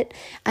upset.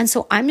 And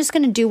so I'm just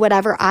going to do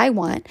whatever I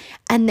want,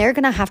 and they're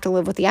going to have to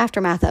live with the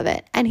aftermath of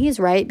it. And he's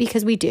right,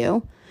 because we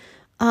do.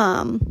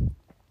 But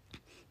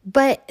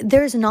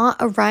there's not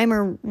a rhyme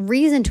or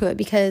reason to it,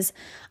 because,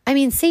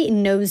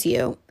 Satan knows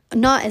you.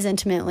 not as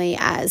intimately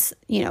as,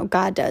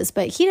 God does,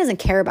 but he doesn't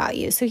care about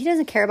you. So he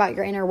doesn't care about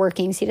your inner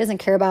workings. He doesn't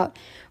care about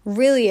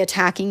really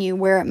attacking you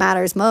where it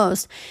matters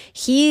most.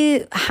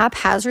 He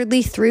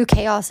haphazardly threw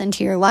chaos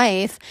into your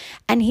life,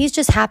 and he's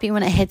just happy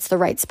when it hits the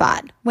right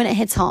spot, when it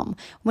hits home,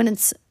 when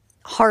it's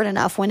hard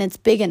enough, when it's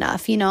big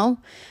enough,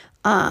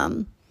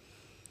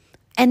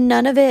 and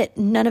none of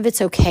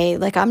it's okay.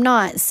 Like, I'm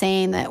not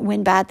saying that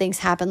when bad things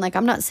happen, like,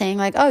 I'm not saying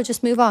like, oh,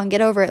 just move on,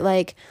 get over it.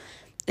 Like,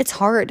 it's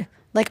hard.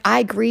 Like,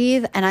 I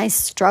grieve and I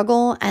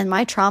struggle and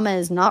my trauma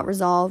is not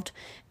resolved,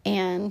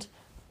 and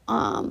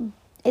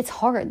it's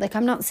hard. Like,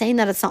 I'm not saying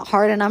that it's not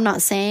hard, and I'm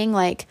not saying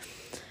like,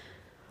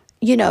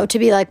 to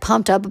be like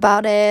pumped up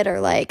about it,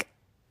 or like,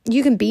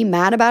 you can be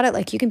mad about it,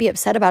 like you can be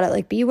upset about it,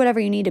 like be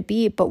whatever you need to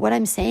be. But what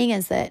I'm saying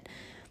is that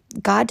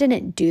God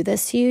didn't do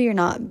this to you. You're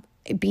not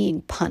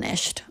being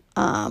punished.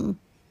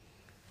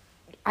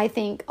 I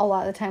think a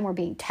lot of the time we're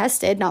being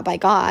tested, not by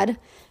God,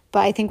 but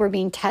I think we're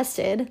being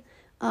tested.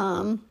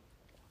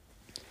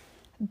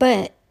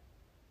 But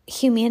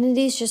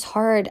humanity is just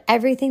hard.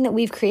 Everything that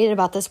we've created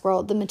about this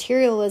world, the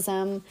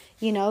materialism,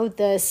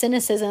 the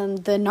cynicism,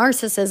 the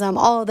narcissism,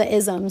 all the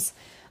isms.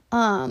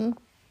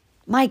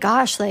 My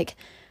gosh, like,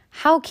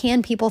 how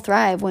can people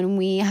thrive when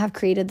we have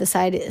created the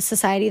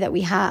society that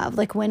we have?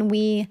 Like, when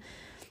we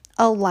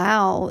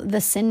allow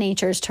the sin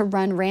natures to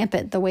run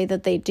rampant the way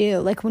that they do,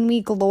 like when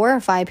we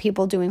glorify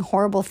people doing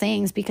horrible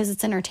things because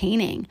it's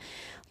entertaining,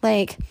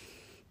 like,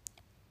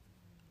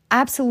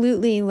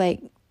 absolutely,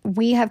 like,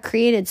 we have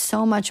created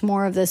so much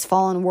more of this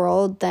fallen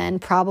world than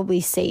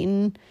probably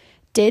Satan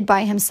did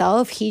by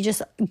himself. He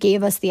just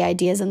gave us the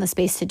ideas and the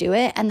space to do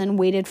it, and then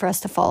waited for us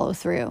to follow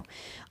through.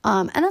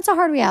 And that's a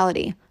hard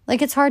reality.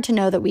 Like, it's hard to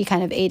know that we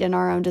kind of aid in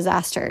our own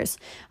disasters.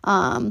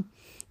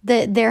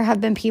 That there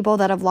have been people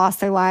that have lost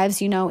their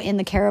lives, in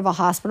the care of a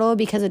hospital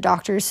because a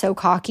doctor is so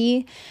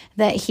cocky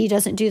that he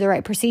doesn't do the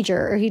right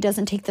procedure, or he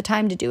doesn't take the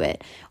time to do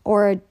it,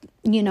 or,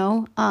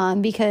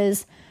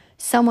 because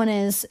someone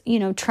is,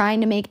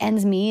 trying to make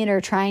ends meet, or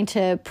trying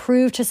to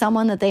prove to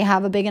someone that they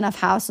have a big enough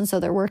house. And so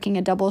they're working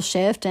a double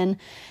shift and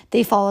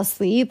they fall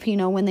asleep,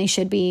 when they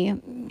should be,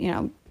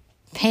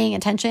 paying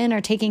attention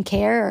or taking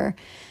care, or,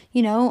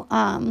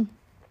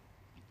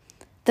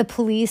 the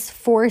police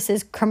force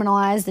is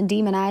criminalized and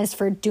demonized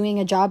for doing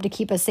a job to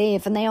keep us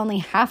safe. And they only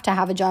have to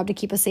have a job to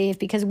keep us safe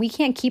because we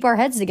can't keep our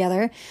heads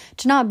together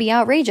to not be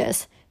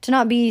outrageous, to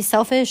not be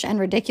selfish and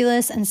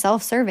ridiculous and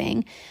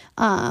self-serving,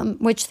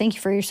 which, thank you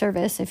for your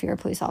service if you're a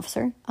police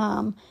officer.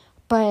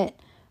 But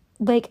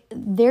like,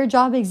 their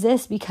job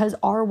exists because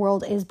our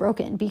world is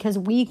broken, because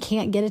we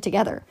can't get it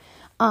together.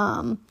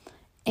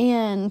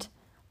 And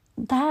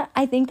that,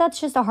 I think that's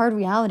just a hard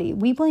reality.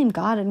 We blame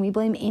God and we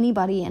blame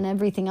anybody and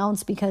everything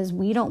else because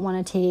we don't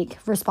want to take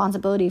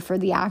responsibility for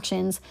the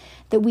actions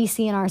that we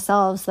see in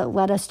ourselves that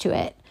led us to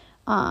it.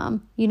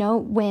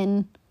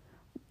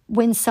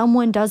 When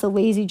someone does a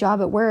lazy job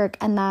at work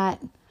and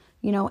that,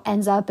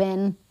 ends up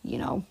in,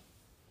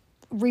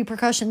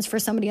 repercussions for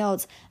somebody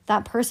else,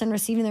 that person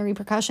receiving the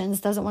repercussions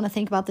doesn't want to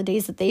think about the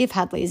days that they've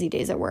had lazy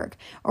days at work,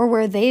 or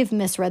where they've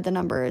misread the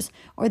numbers,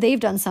 or they've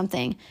done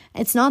something.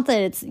 It's not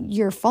that it's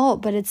your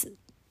fault, but it's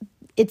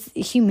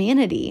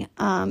humanity.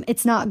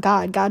 It's not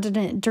God. God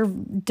didn't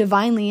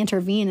divinely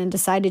intervene and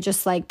decide to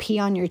just like pee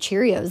on your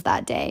Cheerios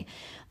that day.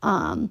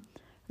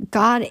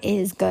 God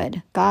is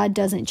good. God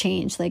doesn't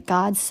change. Like,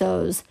 God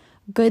sows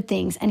good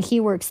things and he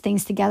works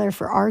things together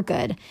for our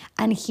good,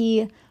 and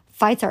he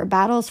fights our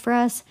battles for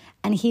us,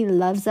 and he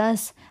loves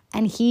us,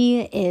 and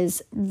he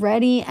is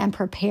ready and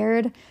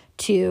prepared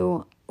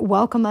to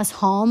welcome us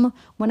home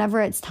whenever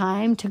it's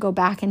time to go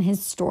back in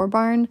his store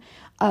barn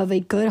of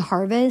a good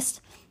harvest.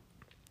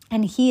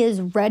 And he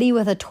is ready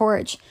with a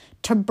torch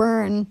to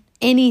burn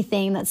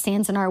anything that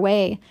stands in our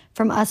way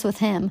from us with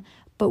him.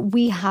 But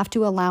we have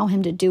to allow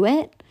him to do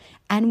it,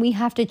 and we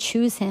have to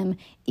choose him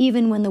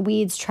even when the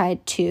weeds try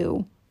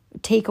to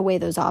take away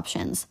those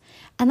options.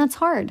 And that's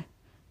hard.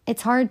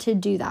 It's hard to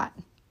do that.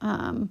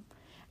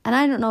 And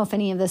I don't know if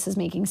any of this is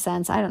making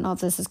sense. I don't know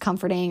if this is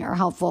comforting or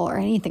helpful or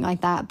anything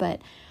like that.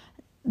 But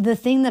the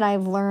thing that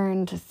I've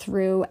learned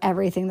through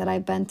everything that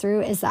I've been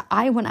through is that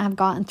I wouldn't have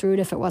gotten through it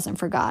if it wasn't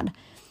for God.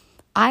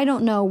 I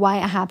don't know why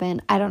it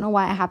happened. I don't know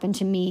why it happened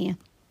to me.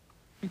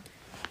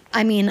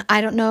 I mean,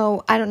 I don't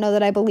know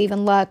that I believe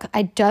in luck.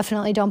 I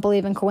definitely don't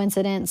believe in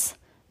coincidence.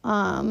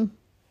 And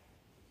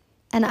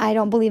I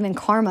don't believe in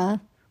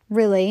karma,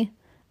 really.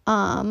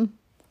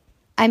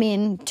 I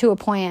mean, to a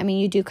point,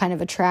 you do kind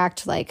of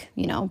attract, like,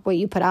 what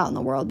you put out in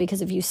the world,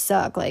 because if you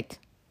suck, like,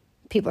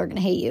 people are going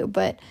to hate you.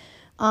 But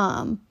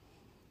I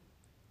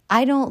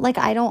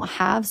don't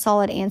have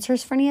solid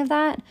answers for any of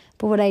that.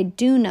 But what I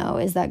do know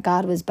is that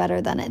God was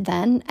better than it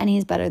then, and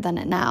he's better than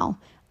it now.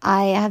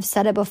 I have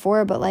said it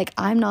before, but like,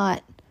 I'm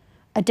not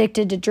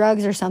addicted to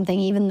drugs or something,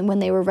 even when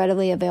they were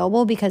readily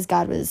available, because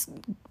God was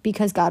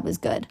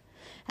good.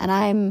 And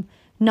I'm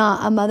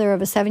not a mother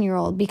of a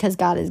 7-year-old because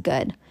God is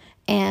good.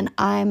 And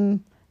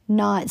I'm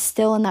not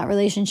still in that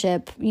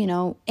relationship,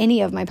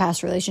 any of my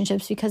past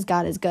relationships, because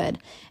God is good.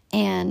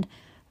 And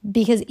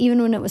Because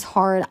even when it was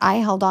hard, I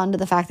held on to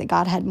the fact that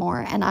God had more.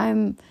 And I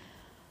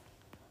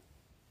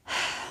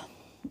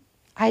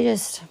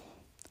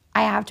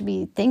have to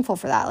be thankful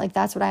for that. Like,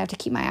 that's what I have to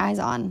keep my eyes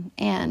on.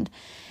 And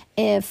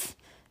if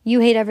you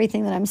hate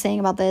everything that I'm saying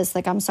about this,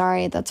 like, I'm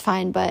sorry, that's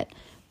fine. But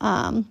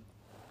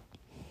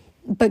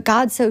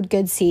God sowed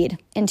good seed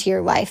into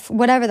your life,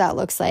 whatever that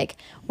looks like,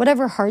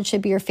 whatever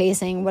hardship you're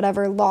facing,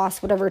 whatever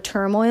loss, whatever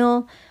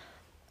turmoil,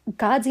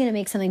 God's going to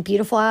make something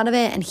beautiful out of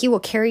it, and he will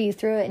carry you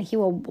through it, and he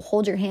will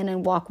hold your hand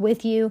and walk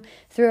with you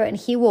through it, and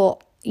he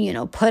will,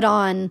 put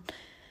on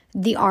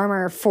the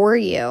armor for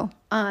you,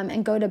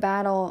 and go to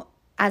battle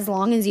as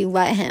long as you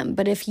let him.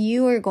 But if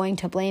you are going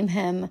to blame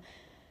him,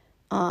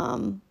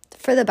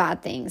 for the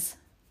bad things,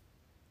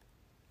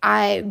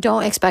 I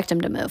don't expect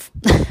him to move.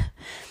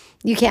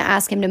 You can't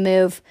ask him to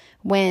move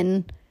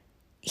when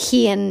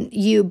he and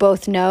you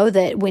both know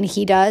that when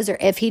he does, or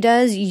if he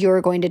does, you're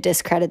going to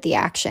discredit the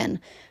action.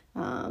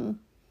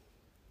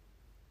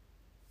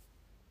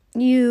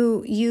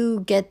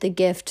 You get the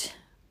gift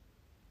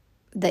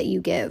that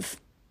you give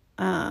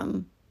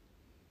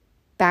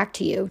back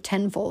to you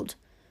tenfold.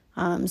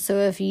 So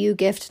if you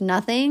gift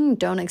nothing,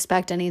 don't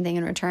expect anything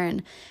in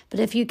return.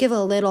 But if you give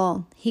a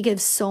little, he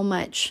gives so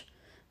much.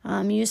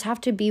 You just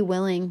have to be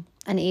willing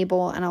and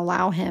able and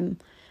allow him.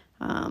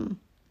 I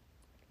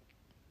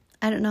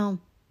don't know.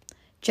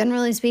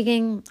 Generally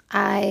speaking,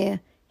 I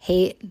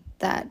hate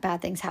that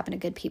bad things happen to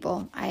good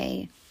people.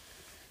 I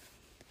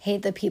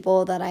hate the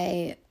people that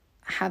I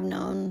have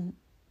known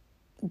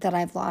that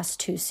I've lost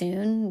too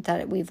soon,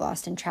 that we've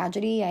lost in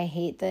tragedy. I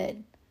hate that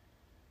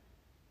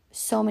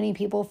so many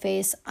people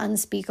face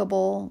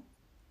unspeakable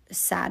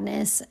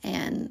sadness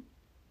and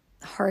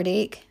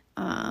heartache.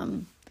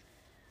 And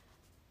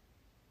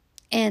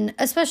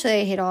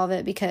especially I hate all of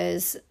it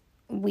because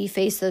we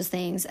face those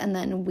things and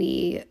then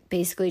we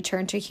basically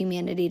turn to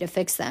humanity to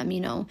fix them.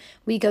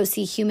 We go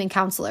see human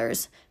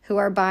counselors who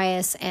are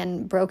biased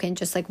and broken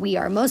just like we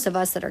are. Most of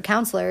us that are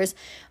counselors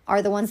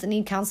are the ones that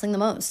need counseling the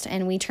most,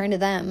 and we turn to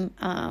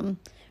them,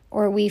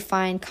 or we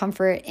find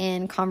comfort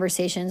in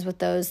conversations with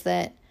those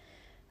that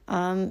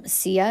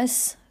see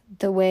us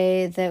the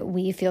way that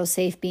we feel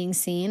safe being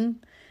seen.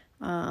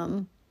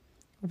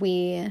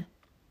 We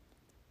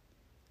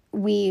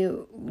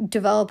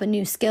develop a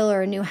new skill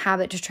or a new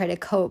habit to try to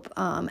cope.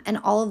 And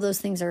all of those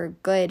things are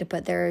good,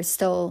 but they're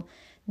still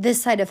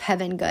this side of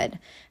heaven good.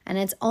 And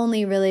it's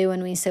only really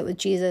when we sit with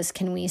Jesus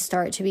can we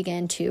start to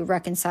begin to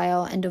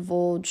reconcile and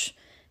divulge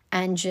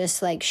and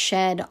just like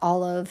shed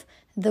all of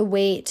the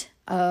weight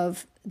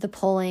of the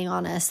pulling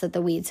on us that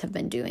the weeds have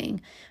been doing.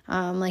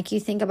 Like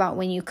you think about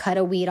when you cut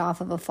a weed off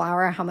of a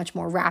flower, how much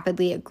more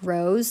rapidly it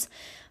grows.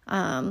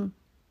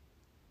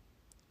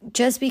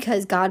 Just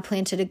because God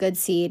planted a good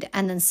seed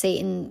and then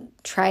Satan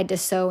tried to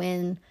sow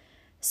in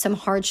some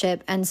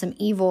hardship and some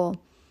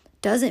evil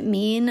doesn't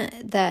mean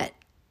that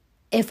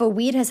if a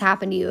weed has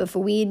happened to you, if a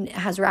weed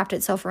has wrapped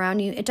itself around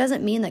you, it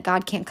doesn't mean that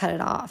God can't cut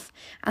it off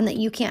and that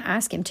you can't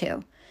ask him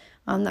to.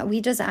 That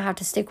weed doesn't have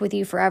to stick with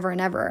you forever and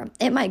ever.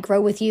 It might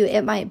grow with you.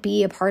 It might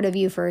be a part of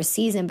you for a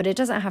season, but it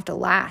doesn't have to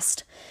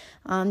last.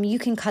 You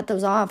can cut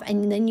those off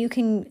and then you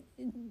can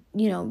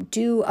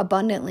do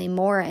abundantly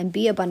more and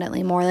be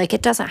abundantly more. Like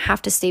it doesn't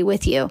have to stay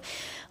with you.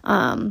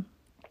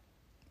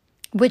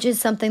 Which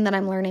is something that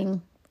I'm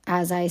learning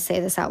as I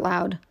say this out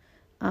loud.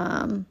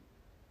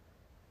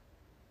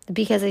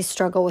 Because I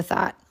struggle with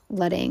that,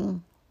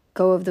 letting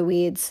go of the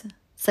weeds.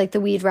 It's like the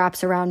weed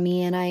wraps around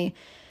me and I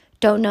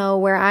don't know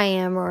where I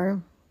am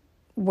or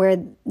where,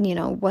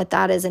 what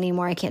that is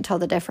anymore. I can't tell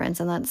the difference.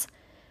 And that's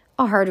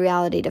a hard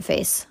reality to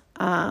face.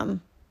 But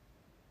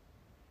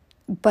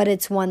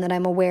it's one that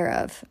I'm aware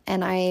of.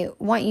 And I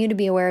want you to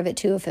be aware of it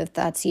too, if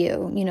that's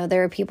you.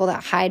 There are people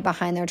that hide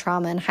behind their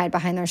trauma and hide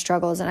behind their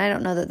struggles. And I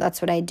don't know that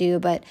that's what I do,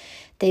 but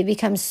they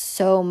become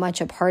so much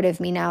a part of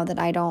me now that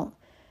I don't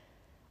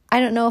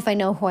know if I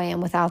know who I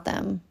am without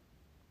them.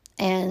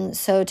 And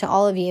so to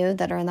all of you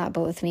that are in that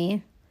boat with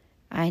me,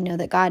 I know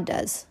that God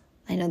does.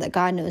 I know that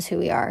God knows who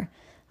we are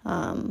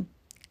on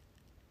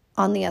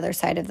the other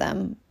side of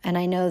them. And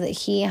I know that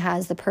he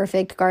has the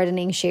perfect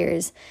gardening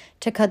shears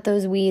to cut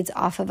those weeds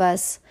off of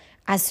us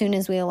as soon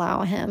as we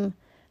allow him.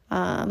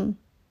 And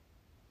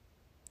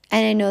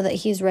I know that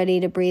he's ready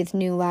to breathe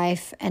new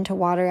life and to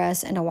water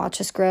us and to watch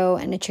us grow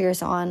and to cheer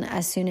us on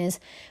as soon as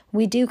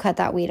we do cut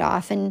that weed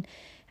off. And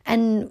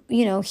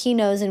he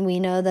knows and we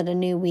know that a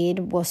new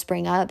weed will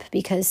spring up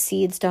because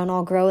seeds don't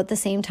all grow at the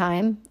same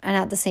time and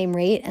at the same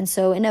rate. And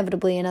so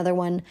inevitably another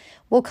one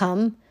will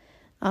come.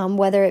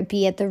 Whether it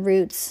be at the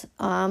roots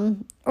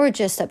or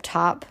just up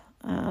top,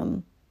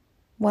 one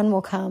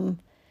will come,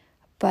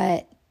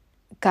 but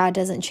God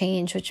doesn't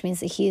change, which means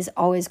that he's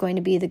always going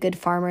to be the good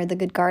farmer, the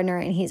good gardener,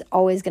 and he's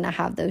always going to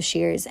have those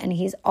shears, and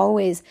he's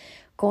always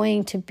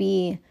going to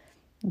be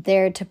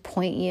there to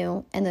point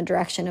you in the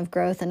direction of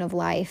growth and of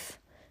life.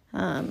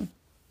 And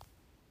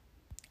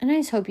I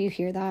just hope you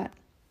hear that.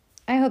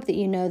 I hope that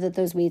you know that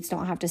those weeds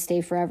don't have to stay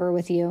forever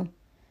with you.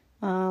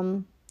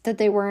 That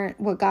they weren't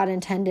what God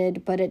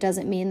intended, but it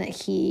doesn't mean that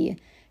he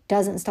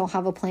doesn't still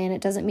have a plan.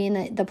 It doesn't mean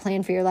that the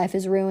plan for your life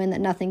is ruined,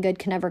 that nothing good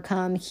can ever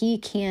come. He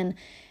can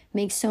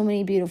make so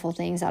many beautiful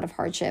things out of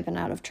hardship and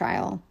out of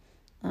trial.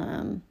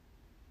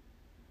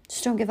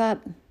 Just don't give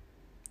up.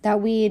 That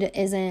weed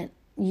isn't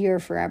your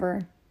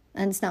forever,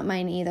 and it's not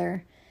mine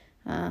either.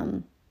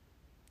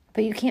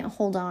 But you can't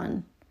hold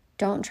on.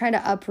 Don't try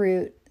to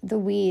uproot the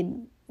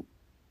weed,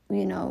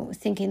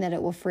 thinking that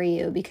it will free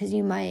you, because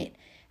you might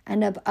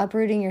end up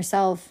uprooting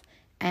yourself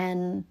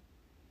and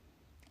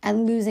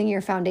losing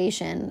your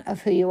foundation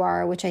of who you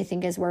are, which I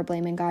think is where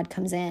blaming God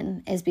comes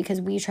in, is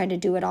because we try to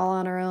do it all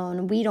on our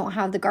own. We don't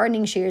have the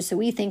gardening shears, so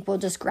we think we'll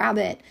just grab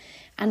it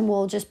and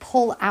we'll just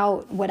pull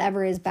out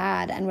whatever is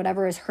bad and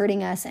whatever is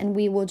hurting us, and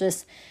we will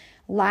just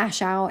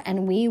lash out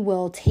and we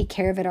will take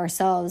care of it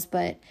ourselves.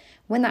 But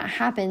when that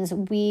happens,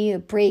 we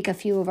break a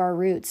few of our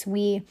roots.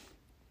 We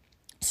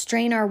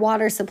strain our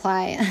water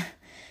supply.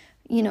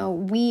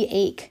 We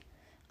ache.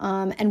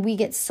 And we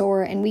get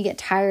sore and we get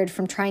tired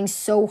from trying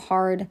so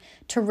hard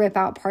to rip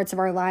out parts of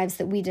our lives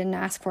that we didn't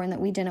ask for and that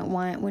we didn't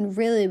want, when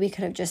really we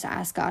could have just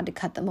asked God to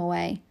cut them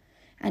away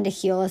and to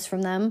heal us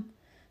from them.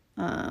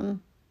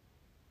 And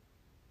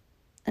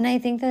I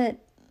think that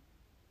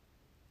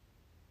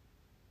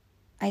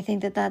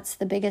that's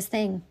the biggest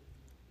thing,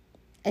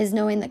 is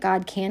knowing that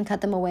God can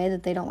cut them away,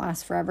 that they don't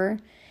last forever.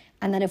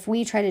 And that if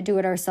we try to do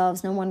it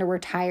ourselves, no wonder we're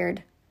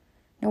tired.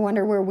 No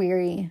wonder we're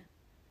weary.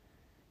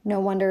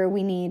 No wonder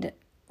we need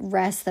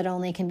rest that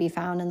only can be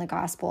found in the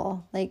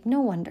gospel.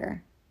 No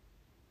wonder.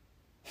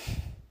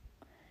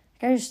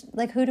 Guys,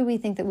 who do we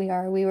think that we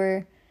are? We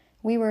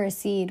were a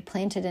seed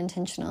planted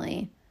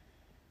intentionally.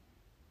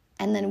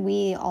 And then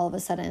we all of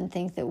a sudden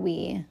think that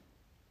we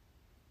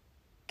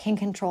can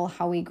control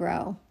how we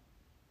grow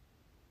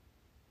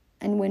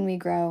and when we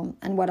grow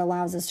and what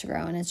allows us to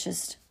grow. And it's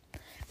just,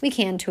 we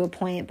can to a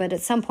point, but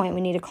at some point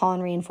we need to call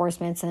in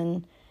reinforcements,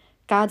 and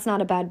God's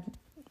not a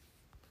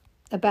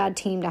bad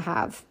team to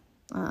have.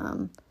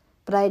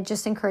 But I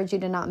just encourage you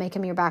to not make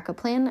him your backup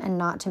plan and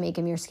not to make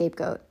him your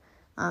scapegoat.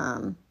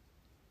 I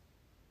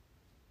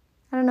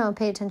don't know,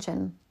 pay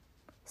attention.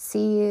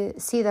 See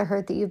the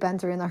hurt that you've been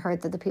through and the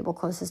hurt that the people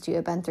closest to you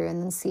have been through,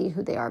 and then see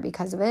who they are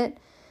because of it,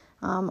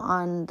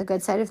 on the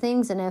good side of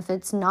things. And if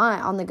it's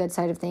not on the good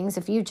side of things,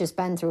 if you've just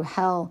been through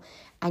hell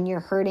and you're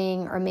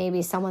hurting, or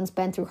maybe someone's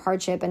been through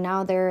hardship and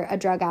now they're a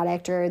drug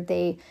addict or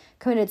they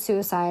committed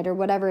suicide or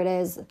whatever it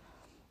is,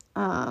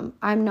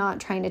 I'm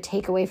not trying to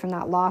take away from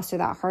that loss or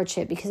that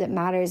hardship, because it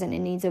matters and it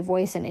needs a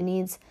voice and it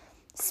needs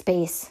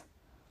space.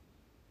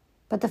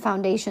 But the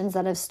foundations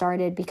that have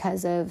started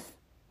because of,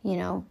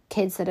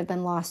 kids that have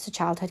been lost to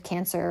childhood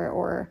cancer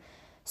or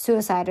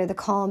suicide or the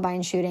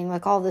Columbine shooting,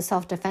 all the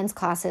self-defense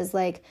classes,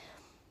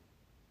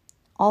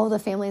 all the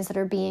families that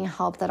are being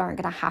helped that aren't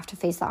going to have to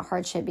face that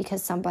hardship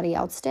because somebody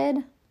else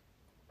did.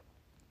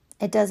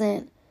 It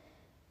doesn't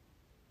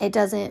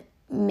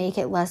make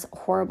it less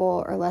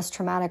horrible or less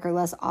traumatic or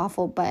less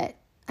awful,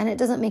 and it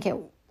doesn't make it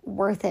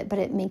worth it, but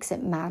it makes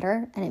it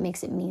matter and it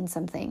makes it mean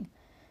something.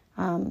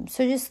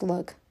 So just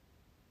look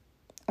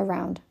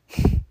around.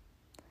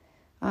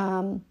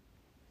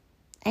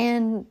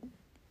 And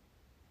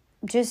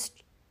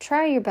just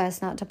try your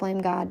best not to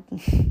blame God.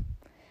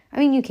 I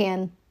mean, you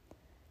can,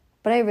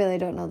 but I really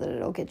don't know that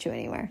it'll get you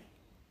anywhere.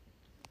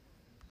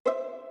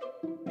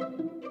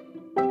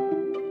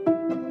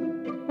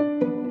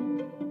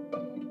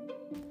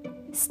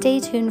 Stay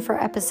tuned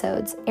for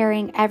episodes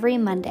airing every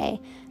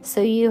Monday,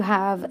 so you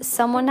have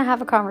someone to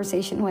have a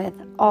conversation with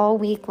all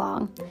week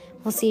long.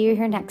 We'll see you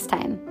here next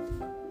time.